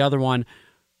Tutsi had the other one.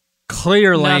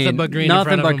 Clear lane,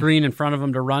 nothing but green in front of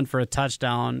him to run for a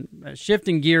touchdown.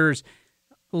 Shifting gears,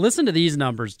 listen to these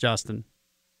numbers, Justin.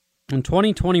 In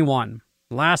 2021,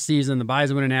 last season, the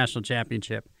Bison win a national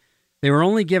championship. They were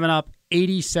only giving up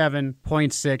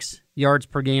 87.6 yards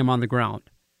per game on the ground.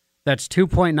 That's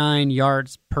 2.9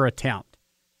 yards per attempt.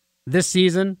 This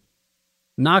season,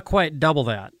 not quite double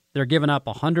that. They're giving up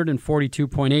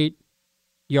 142.8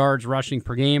 yards rushing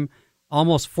per game,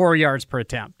 almost 4 yards per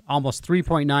attempt, almost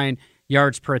 3.9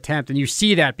 yards per attempt. And you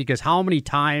see that because how many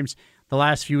times the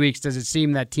last few weeks does it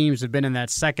seem that teams have been in that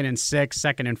 2nd and 6,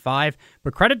 2nd and 5?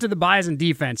 But credit to the Bison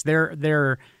defense.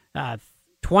 They're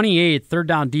 28th, third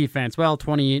down defense. Well,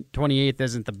 28th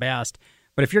isn't the best.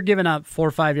 But if you're giving up 4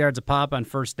 or 5 yards a pop on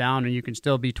first down and you can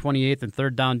still be 28th and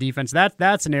third down defense,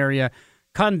 that's an area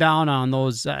cutting down on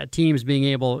those teams being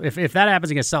able, if that happens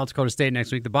against South Dakota State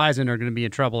next week, the Bison are going to be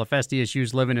in trouble if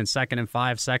SDSU's living in 2nd and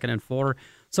 5, 2nd and 4.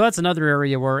 So that's another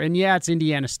area where, and yeah, it's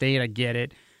Indiana State, I get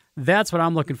it. That's what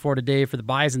I'm looking for today for the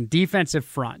Bison defensive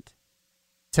front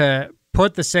to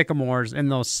put the Sycamores in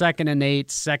those 2nd and 8,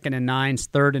 2nd and 9s,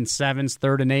 3rd and 7s,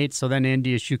 3rd and 8s, so then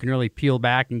NDSU can really peel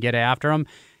back and get after them.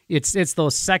 It's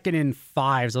those 2nd and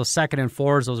 5s, those 2nd and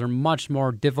 4s. Those are much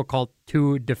more difficult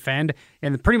to defend.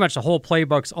 And pretty much the whole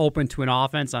playbook's open to an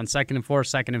offense on 2nd and 4,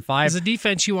 2nd and 5. As a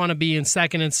defense, you want to be in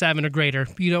 2nd and 7 or greater.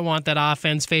 You don't want that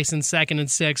offense facing 2nd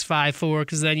and 6, 5, 4,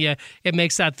 because then it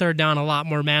makes that third down a lot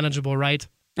more manageable, right?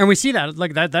 And we see that.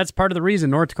 Like that's part of the reason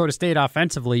North Dakota State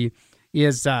offensively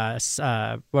is, what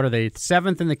are they,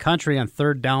 7th in the country on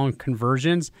third down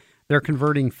conversions. They're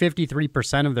converting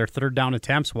 53% of their third down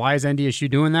attempts. Why is NDSU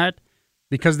doing that?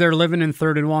 Because they're living in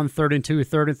 3rd and 1, 3rd and 2,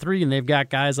 3rd and 3, and they've got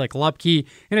guys like Lupke.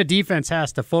 And a defense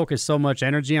has to focus so much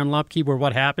energy on Lupke where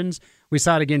what happens? We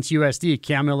saw it against USD.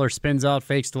 Cam Miller spins out,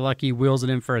 fakes to Lucky, wheels it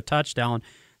in for a touchdown.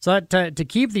 So to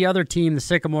keep the other team, the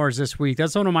Sycamores, this week,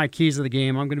 that's one of my keys of the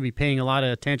game. I'm going to be paying a lot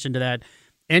of attention to that.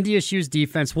 NDSU's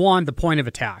defense, one, the point of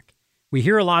attack. We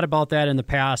hear a lot about that in the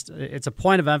past. It's a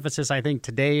point of emphasis, I think,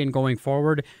 today and going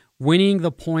forward. Winning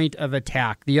the point of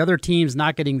attack. The other team's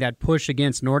not getting that push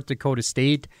against North Dakota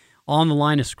State on the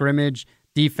line of scrimmage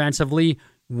defensively.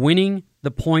 Winning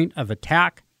the point of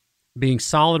attack. Being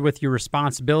solid with your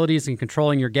responsibilities and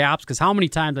controlling your gaps. Because how many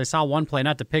times I saw one play,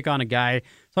 not to pick on a guy,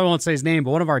 so I won't say his name,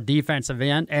 but one of our defensive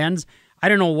ends, I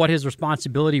don't know what his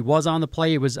responsibility was on the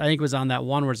play. I think it was on that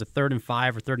one where it's a 3rd and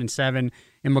 5 or 3rd and 7,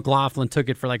 and McLaughlin took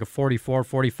it for like a 44,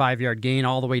 45-yard gain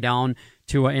all the way down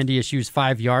to NDSU's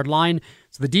 5-yard line.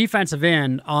 So the defensive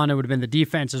end on it would have been the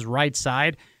defense's right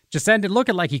side. Just ended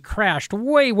looking like he crashed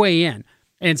way, way in.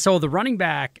 And so the running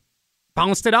back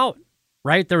bounced it out,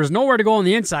 right? There was nowhere to go on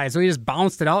the inside, so he just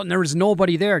bounced it out, and there was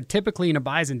nobody there. Typically in a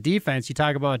Bison defense, you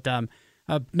talk about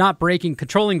not breaking,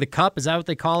 controlling the cup. Is that what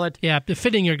they call it? Yeah,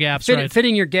 fitting your gaps, right?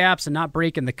 Fitting your gaps and not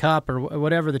breaking the cup, or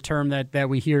whatever the term that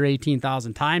we hear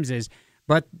 18,000 times is.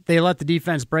 But they let the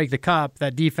defense break the cup.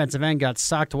 That defensive end got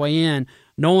sucked way in.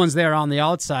 No one's there on the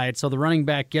outside, so the running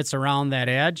back gets around that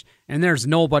edge, and there's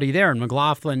nobody there. And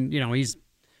McLaughlin,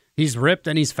 he's ripped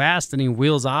and he's fast, and he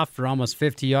wheels off for almost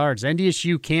 50 yards.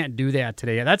 NDSU can't do that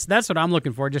today. That's what I'm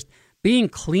looking for, just being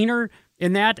cleaner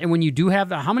in that. And when you do have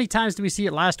that, how many times do we see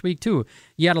it last week too?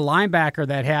 You had a linebacker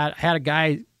that had a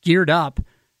guy geared up,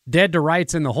 dead to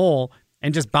rights in the hole,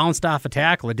 and just bounced off a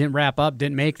tackle. It didn't wrap up,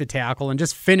 didn't make the tackle, and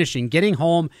just finishing, getting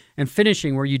home and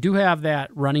finishing, where you do have that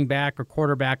running back or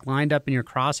quarterback lined up in your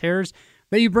crosshairs,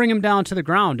 that you bring him down to the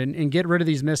ground and get rid of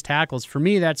these missed tackles. For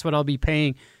me, that's what I'll be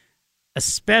paying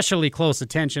especially close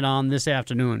attention on this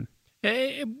afternoon.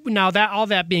 Now, all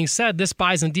that being said, this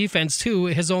Bison defense, too,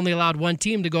 has only allowed one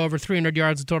team to go over 300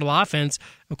 yards of total offense,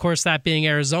 of course, that being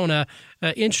Arizona.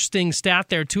 Interesting stat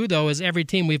there, too, though, is every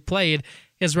team we've played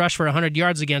has rushed for 100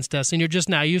 yards against us, and you're just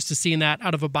not used to seeing that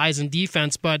out of a Bison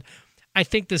defense. But I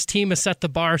think this team has set the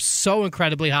bar so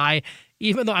incredibly high,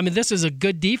 even though, this is a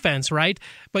good defense, right?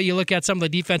 But you look at some of the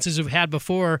defenses we've had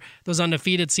before, those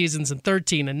undefeated seasons in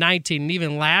 13 and 19, and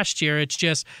even last year, it's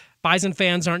just Bison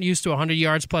fans aren't used to 100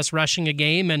 yards plus rushing a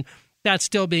game. And that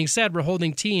still being said, we're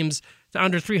holding teams to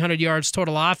under 300 yards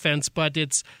total offense. But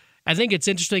I think it's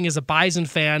interesting as a Bison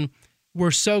fan, we're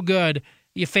so good.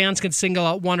 Your fans can single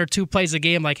out one or two plays a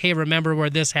game like, hey, remember where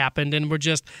this happened, and we're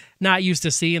just not used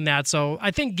to seeing that. So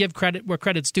I think give credit where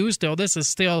credit's due still. This is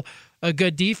still a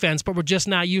good defense, but we're just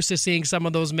not used to seeing some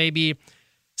of those maybe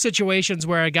situations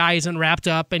where a guy isn't wrapped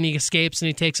up and he escapes and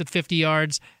he takes it 50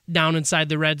 yards down inside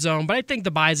the red zone. But I think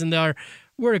the Bison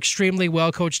we're extremely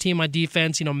well-coached team on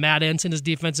defense. Matt Ensign, his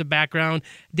defensive background,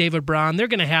 David Braun, they're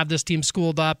going to have this team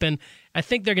schooled up, and I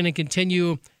think they're going to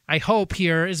continue, I hope,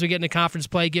 here as we get into conference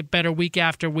play, get better week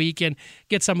after week and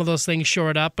get some of those things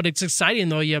shored up. But it's exciting,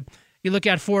 though. You look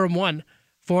at 4-1.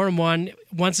 4-1,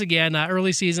 once again,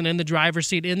 early season in the driver's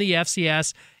seat in the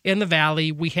FCS, in the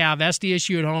Valley. We have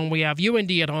SDSU at home. We have UND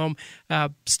at home.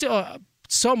 Still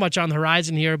so much on the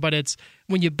horizon here, but it's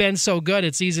when you've been so good,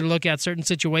 it's easy to look at certain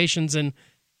situations and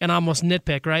almost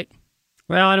nitpick, right?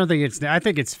 Well, I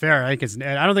think it's fair. I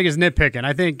don't think it's nitpicking.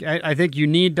 I think you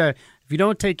need to, if you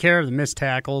don't take care of the missed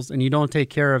tackles and you don't take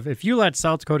care of, if you let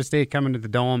South Dakota State come into the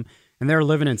Dome and they're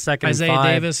living in second and 5.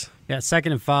 Isaiah Davis. Yeah,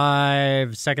 2nd and 5,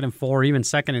 2nd and 4, even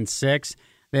 2nd and 6.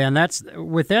 Then that's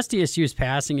with SDSU's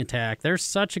passing attack. They're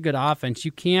such a good offense.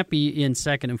 You can't be in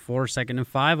 2nd and 4, 2nd and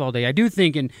 5 all day. I do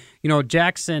think,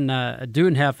 Jackson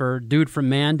Dudenheffer, dude from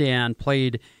Mandan,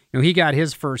 played. He got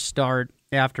his first start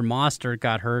after Mostert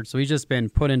got hurt, so he's just been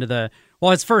put into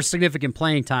his first significant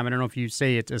playing time. I don't know if you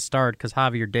say it's a start because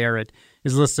Javier Darrett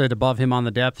is listed above him on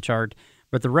the depth chart.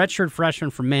 But the redshirt freshman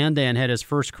from Mandan had his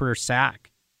first career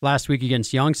sack last week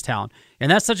against Youngstown. And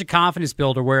that's such a confidence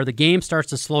builder where the game starts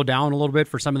to slow down a little bit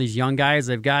for some of these young guys.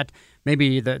 They've got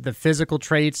maybe the physical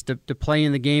traits to play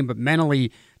in the game, but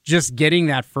mentally just getting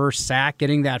that first sack,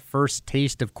 getting that first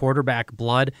taste of quarterback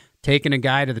blood, taking a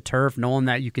guy to the turf, knowing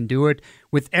that you can do it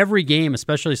with every game,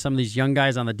 especially some of these young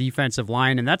guys on the defensive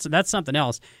line. And that's something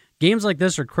else. Games like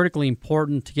this are critically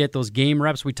important to get those game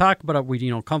reps. We talked about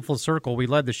it, come full circle. We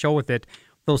led the show with it.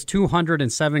 Those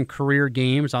 207 career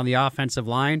games on the offensive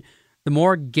line, the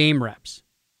more game reps,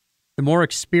 the more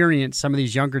experience some of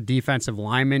these younger defensive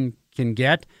linemen can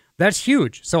get. That's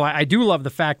huge. So I do love the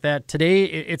fact that today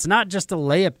it's not just a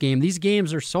layup game. These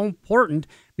games are so important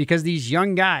because these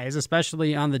young guys,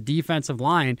 especially on the defensive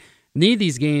line, need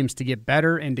these games to get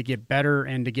better and to get better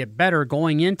and to get better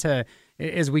going into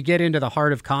as we get into the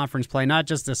heart of conference play, not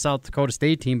just the South Dakota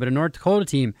State team, but a North Dakota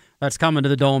team that's coming to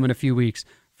the Dome in a few weeks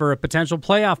for a potential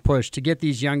playoff push to get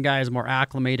these young guys more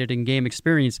acclimated in game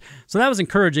experience. So that was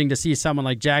encouraging to see someone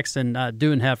like Jackson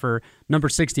Dudenheffer, number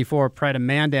 64, pride of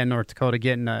Mandan, North Dakota,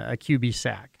 getting a QB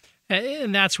sack.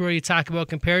 And that's where you talk about,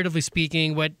 comparatively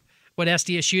speaking, what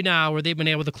SDSU now, where they've been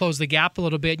able to close the gap a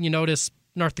little bit, and you notice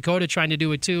North Dakota trying to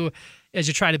do it too, as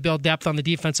you try to build depth on the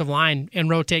defensive line and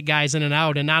rotate guys in and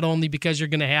out. And not only because you're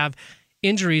going to have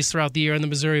injuries throughout the year in the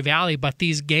Missouri Valley, but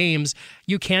these games,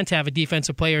 you can't have a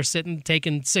defensive player sitting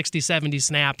taking 60, 70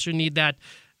 snaps. You need that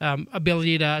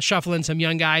ability to shuffle in some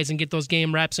young guys and get those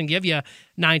game reps and give you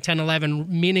 9, 10, 11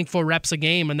 meaningful reps a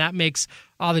game, and that makes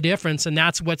all the difference, and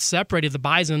that's what separated the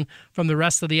Bison from the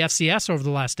rest of the FCS over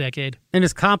the last decade. And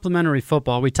it's complementary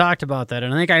football. We talked about that,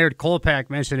 and I think I heard Kolpak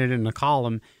mention it in the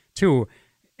column too.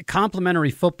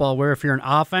 Complementary football where if you're an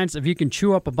offense, if you can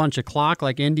chew up a bunch of clock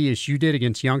like NDSU did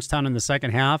against Youngstown in the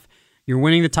second half, you're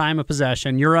winning the time of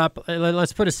possession. You're up,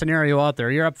 let's put a scenario out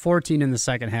there. You're up 14 in the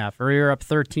second half, or you're up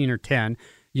 13 or 10.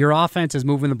 Your offense is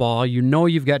moving the ball. You know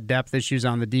you've got depth issues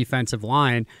on the defensive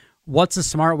line. What's a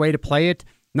smart way to play it?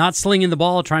 Not slinging the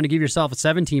ball, trying to give yourself a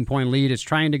 17-point lead. It's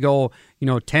trying to go,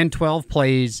 10, 12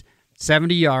 plays,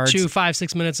 70 yards. Chew 5,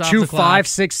 6 minutes off the clock. Chew 5,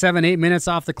 6, 7, 8 minutes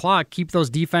off the clock. Keep those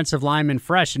defensive linemen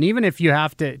fresh. And even if you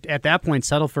have to, at that point,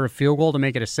 settle for a field goal to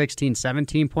make it a 16,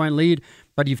 17-point lead,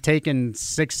 but you've taken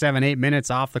 6, 7, 8 minutes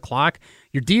off the clock,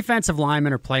 your defensive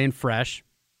linemen are playing fresh,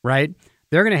 right?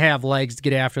 They're going to have legs to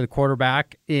get after the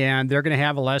quarterback, and they're going to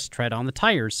have a less tread on the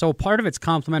tires. So part of it's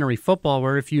complementary football,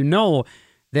 where if you know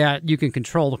that you can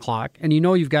control the clock and you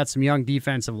know you've got some young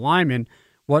defensive linemen,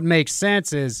 what makes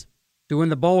sense is doing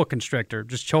the boa constrictor,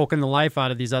 just choking the life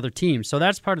out of these other teams. So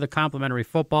that's part of the complementary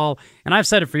football. And I've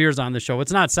said it for years on the show.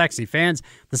 It's not sexy, fans.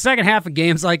 The second half of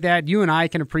games like that, you and I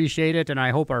can appreciate it, and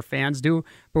I hope our fans do.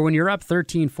 But when you're up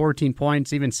 13, 14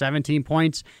 points, even 17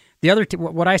 points, the other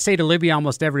what I say to Libby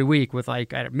almost every week with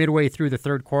midway through the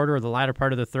third quarter or the latter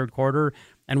part of the third quarter,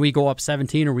 and we go up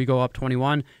 17 or we go up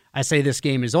 21, I say this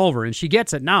game is over. And she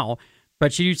gets it now,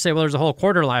 but she'd say, well, there's a whole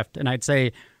quarter left. And I'd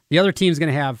say, the other team's going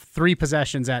to have 3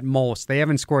 possessions at most. They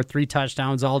haven't scored 3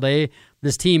 touchdowns all day.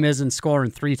 This team isn't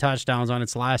scoring 3 touchdowns on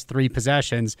its last 3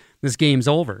 possessions. This game's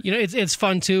over. It's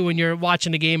fun, too, when you're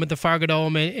watching a game at the Fargo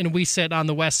Dome and we sit on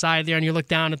the west side there and you look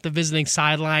down at the visiting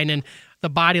sideline and the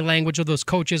body language of those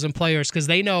coaches and players, because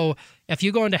they know if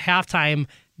you go into halftime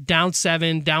down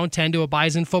 7, down 10 to a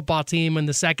Bison football team in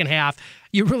the second half,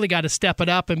 you really got to step it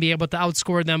up and be able to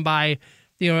outscore them by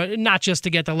not just to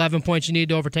get the 11 points you need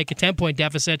to overtake a 10-point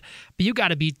deficit, but you got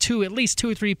to be at least 2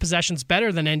 or 3 possessions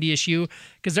better than NDSU,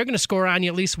 because they're going to score on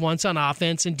you at least once on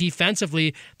offense, and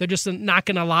defensively, they're just not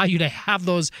going to allow you to have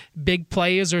those big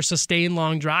plays or sustain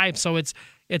long drives. So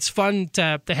it's fun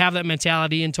to have that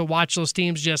mentality and to watch those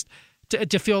teams just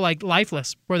to feel like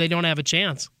lifeless, where they don't have a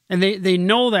chance. And they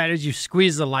know that as you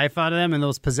squeeze the life out of them and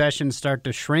those possessions start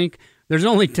to shrink, there's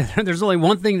only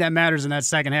one thing that matters in that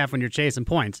second half when you're chasing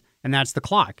points, and that's the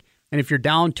clock. And if you're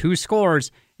down 2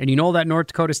 scores and you know that North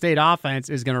Dakota State offense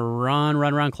is going to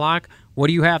run clock, what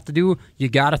do you have to do? You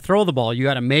got to throw the ball. You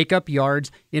got to make up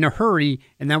yards in a hurry.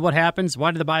 And then what happens?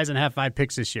 Why did the Bison have 5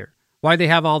 picks this year? Why do they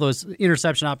have all those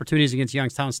interception opportunities against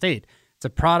Youngstown State? It's a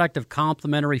product of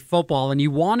complementary football, and you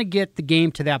want to get the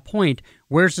game to that point.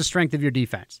 Where's the strength of your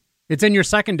defense? It's in your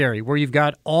secondary, where you've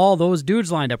got all those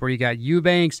dudes lined up, where you got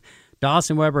Eubanks,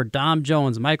 Dawson Weber, Dom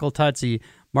Jones, Michael Tutsi,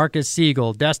 Marcus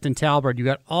Siegel, Destin Talbert. You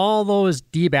got all those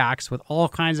D-backs with all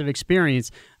kinds of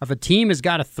experience. If a team has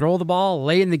got to throw the ball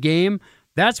late in the game,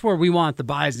 that's where we want the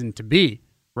Bison to be,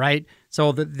 right?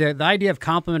 So the idea of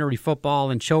complementary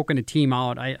football and choking a team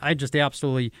out, I just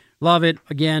absolutely love it.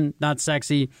 Again, not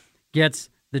sexy, gets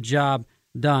the job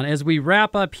done. As we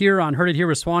wrap up here on Heard It Here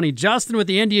with Swanee, Justin with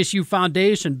the NDSU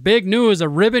Foundation. Big news, a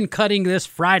ribbon cutting this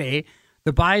Friday.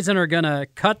 The Bison are going to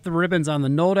cut the ribbons on the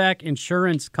Nodak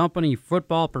Insurance Company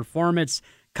Football Performance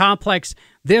Complex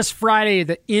this Friday,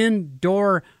 the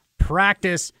indoor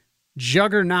practice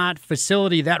juggernaut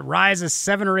facility that rises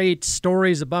 7 or 8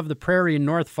 stories above the prairie in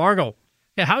North Fargo.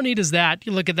 Yeah, how neat is that?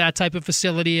 You look at that type of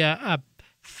facility, a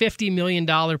 $50 million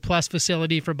plus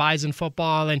facility for Bison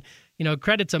football, and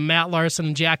credit to Matt Larson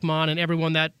and Jack Mon and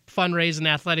everyone that fundraised in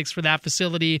athletics for that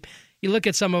facility. You look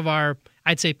at some of our,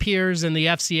 I'd say, peers in the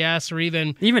FCS or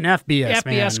even FBS,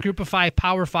 man. Group of 5,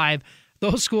 Power 5.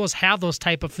 Those schools have those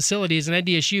type of facilities, and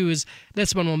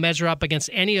this one will measure up against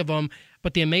any of them.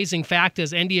 But the amazing fact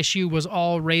is NDSU was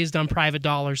all raised on private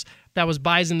dollars. That was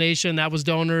Bison Nation, that was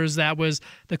donors, that was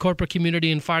the corporate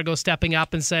community in Fargo stepping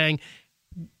up and saying,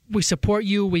 we support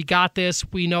you, we got this,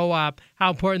 we know how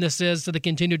important this is to the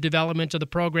continued development of the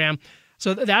program.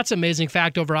 So that's an amazing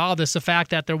fact over all this, the fact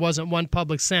that there wasn't one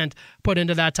public cent put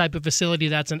into that type of facility.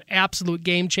 That's an absolute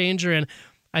game changer. And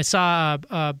I saw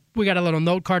we got a little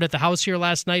note card at the house here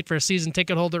last night for a season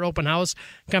ticket holder open house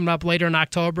coming up later in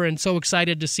October, and so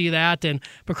excited to see that.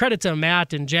 But credit to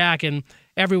Matt and Jack and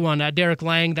everyone, Derek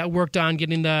Lang, that worked on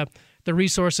getting the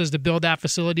resources to build that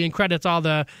facility, and credit to all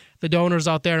the donors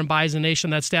out there in Bison Nation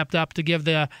that stepped up to give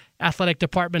the athletic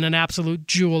department an absolute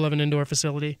jewel of an indoor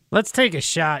facility. Let's take a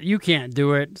shot. You can't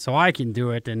do it, so I can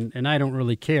do it, and I don't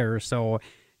really care. So,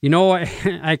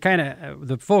 I kind of,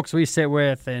 the folks we sit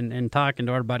with and talking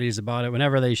to our buddies about it,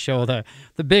 whenever they show the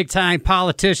big-time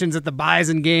politicians at the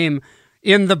Bison game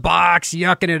in the box,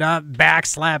 yucking it up,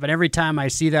 backslapping, every time I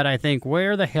see that, I think,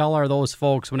 where the hell are those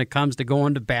folks when it comes to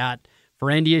going to bat for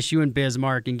NDSU and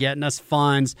Bismarck and getting us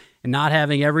funds and not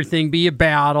having everything be a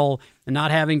battle and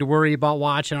not having to worry about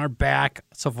watching our back?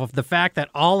 So the fact that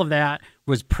all of that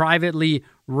was privately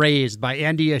raised by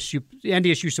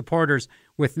NDSU supporters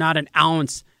with not an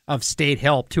ounce of state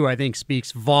help, too, I think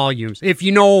speaks volumes. If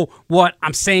you know what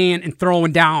I'm saying and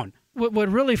throwing down. What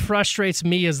really frustrates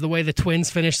me is the way the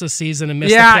Twins finished the season and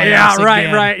missed the playoffs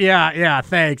again. Right. Yeah,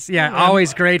 thanks. Yeah,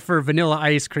 always great for vanilla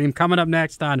ice cream. Coming up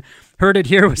next on Heard It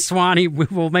Here with Swanee, we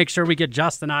will make sure we get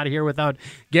Justin out of here without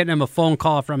getting him a phone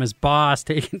call from his boss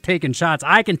taking shots.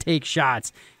 I can take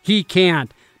shots. He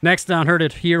can't. Next on Heard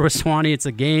It Here with Swanee, it's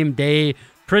a game day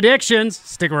predictions.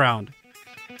 Stick around.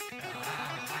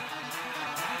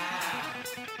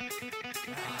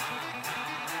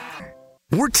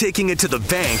 We're taking it to the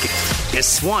bank as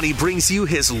Swanee brings you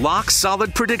his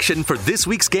lock-solid prediction for this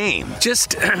week's game.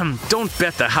 Just don't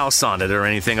bet the house on it or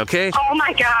anything, okay? Oh,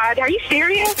 my God. Are you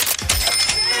serious?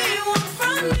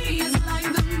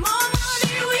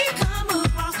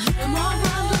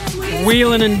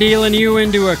 Wheeling and dealing you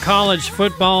into a college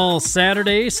football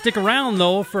Saturday. Stick around,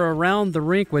 though, for Around the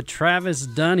Rink with Travis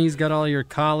Dunn. He's got all your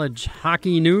college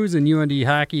hockey news and UND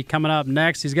hockey coming up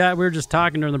next. We were just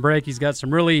talking during the break. He's got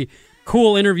some really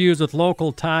cool interviews with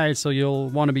local ties, so you'll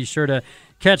want to be sure to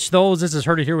catch those. This is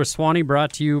Heard It Here with Swanee,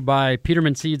 brought to you by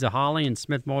Peterman Seeds of Holly and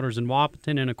Smith Motors in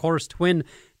Wapaton, and, of course, Twin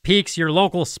Peaks, your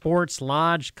local sports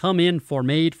lodge. Come in for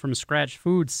made-from-scratch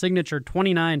food, signature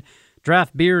 29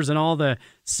 draft beers, and all the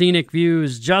scenic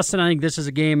views. Justin, I think this is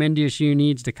a game NDSU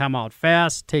needs to come out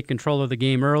fast, take control of the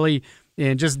game early,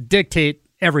 and just dictate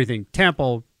everything,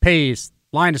 tempo, pace,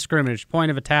 line of scrimmage,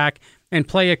 point of attack, and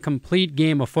play a complete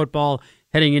game of football.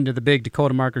 heading into the big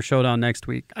Dakota Marker Showdown next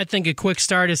week. I think a quick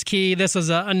start is key. This is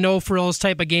a no-frills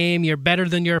type of game. You're better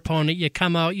than your opponent. You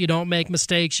come out, you don't make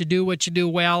mistakes. You do what you do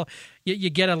well. You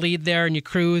get a lead there and you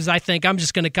cruise. I think I'm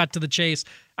just going to cut to the chase.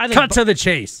 To the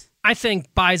chase. I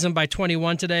think Bison by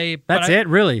 21 today. That's it,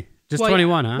 really? Just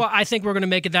 21, huh? Well, I think we're going to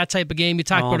make it that type of game. You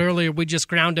talked about earlier, we just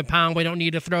ground and pound. We don't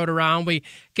need to throw it around. We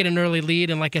get an early lead,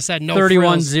 and like I said, no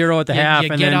 31-0 at the half. You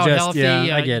and get then out just, healthy,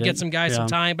 I get it. Get some guys some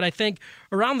time. But I think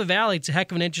around the Valley, it's a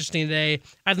heck of an interesting day.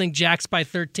 I think Jack's by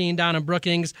 13 down in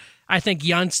Brookings. I think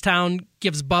Youngstown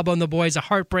gives Bubba and the boys a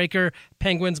heartbreaker.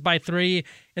 Penguins by 3.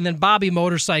 And then Bobby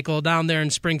Motorcycle down there in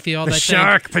Springfield. The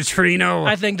Shark, Petrino.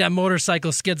 I think that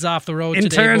motorcycle skids off the road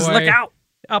Interns, today, boy. look out.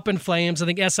 Up in flames. I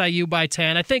think SIU by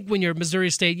 10. I think when you're Missouri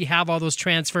State, you have all those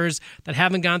transfers that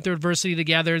haven't gone through adversity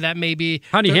together. That may be...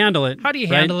 How do you handle it? How do you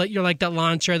handle it? You're like that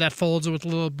lawn chair that folds with a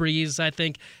little breeze. I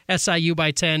think SIU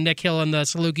by 10. Nick Hill and the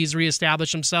Salukis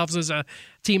reestablish themselves as a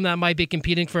team that might be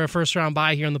competing for a first-round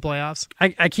bye here in the playoffs.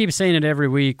 I keep saying it every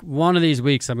week. One of these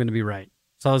weeks, I'm going to be right.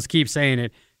 So I'll just keep saying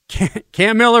it.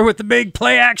 Cam Miller with the big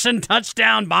play-action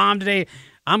touchdown bomb today.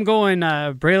 I'm going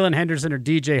Braylon Henderson or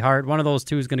DJ Hart. One of those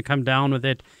two is going to come down with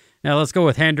it. Now let's go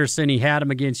with Henderson. He had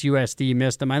him against USD,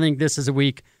 missed him. I think this is a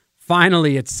week.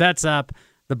 Finally, it sets up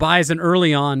the Bison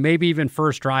early on, maybe even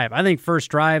first drive. I think first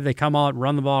drive, they come out,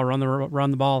 run the ball, run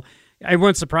the ball. It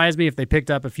wouldn't surprise me if they picked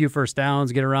up a few first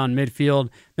downs, get around midfield,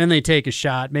 then they take a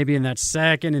shot, maybe in that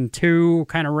 2nd and 2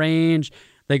 kind of range.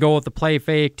 They go with the play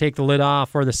fake, take the lid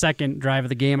off, or the second drive of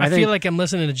the game. I feel like I'm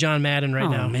listening to John Madden right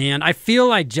now. Oh, man. I feel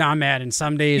like John Madden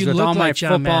some days with all my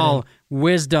football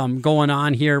wisdom going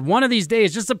on here. One of these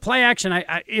days, just a play action,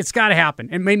 it's got to happen.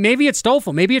 And maybe it's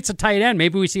Stoffel. Maybe it's a tight end.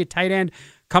 Maybe we see a tight end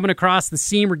coming across the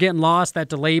seam or getting lost, that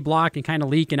delay block and kind of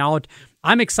leaking out.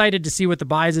 I'm excited to see what the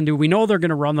Bison do. We know they're going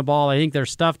to run the ball. I think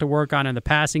there's stuff to work on in the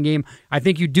passing game. I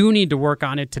think you do need to work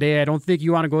on it today. I don't think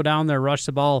you want to go down there, rush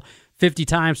the ball 50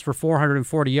 times for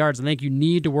 440 yards. I think you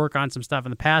need to work on some stuff in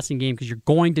the passing game because you're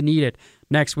going to need it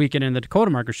next weekend in the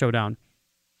Dakota Marker Showdown.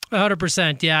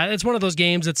 100%, yeah. It's one of those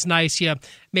games that's nice. You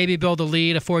maybe build a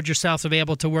lead, afford yourself to be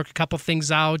able to work a couple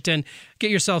things out, and get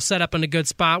yourself set up in a good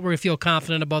spot where you feel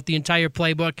confident about the entire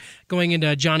playbook going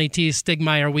into Johnny T's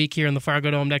Stigmeyer week here in the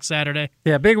Fargo Dome next Saturday.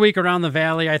 Yeah, big week around the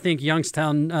Valley. I think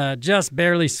Youngstown just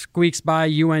barely squeaks by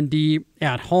UND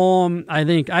at home. I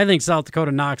think South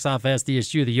Dakota knocks off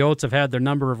SDSU. The Yotes have had their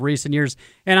number of recent years,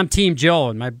 and I'm Team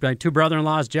Joe. And my two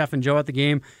brother-in-laws, Jeff and Joe, at the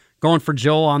game. Going for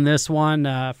Joel on this one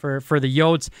for the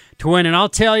Yotes to win. And I'll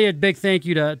tell you, a big thank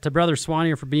you to Brother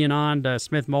Swanee for being on, to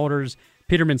Smith Motors,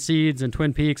 Peterman Seeds, and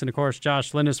Twin Peaks, and, of course,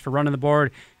 Josh Lindis for running the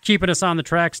board, keeping us on the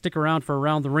track. Stick around for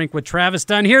Around the Rink with Travis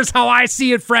Dunn. Here's how I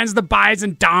see it, friends. The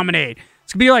Bison dominate.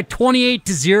 It's going to be like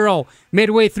 28-0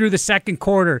 midway through the second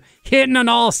quarter. Hitting on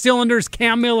all cylinders.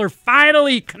 Cam Miller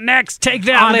finally connects. Take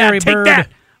that, Larry Bird. Take that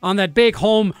on that big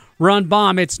home run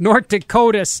bomb. It's North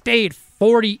Dakota State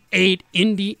 48,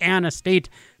 Indiana State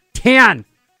 10.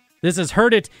 This is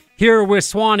Heard It here with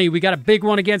Swanee. We got a big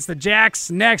one against the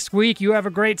Jacks next week. You have a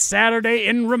great Saturday,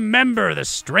 and remember, the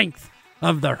strength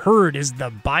of the herd is the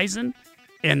bison,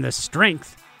 and the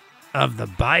strength of the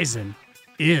bison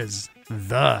is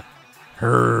the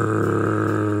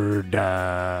herd.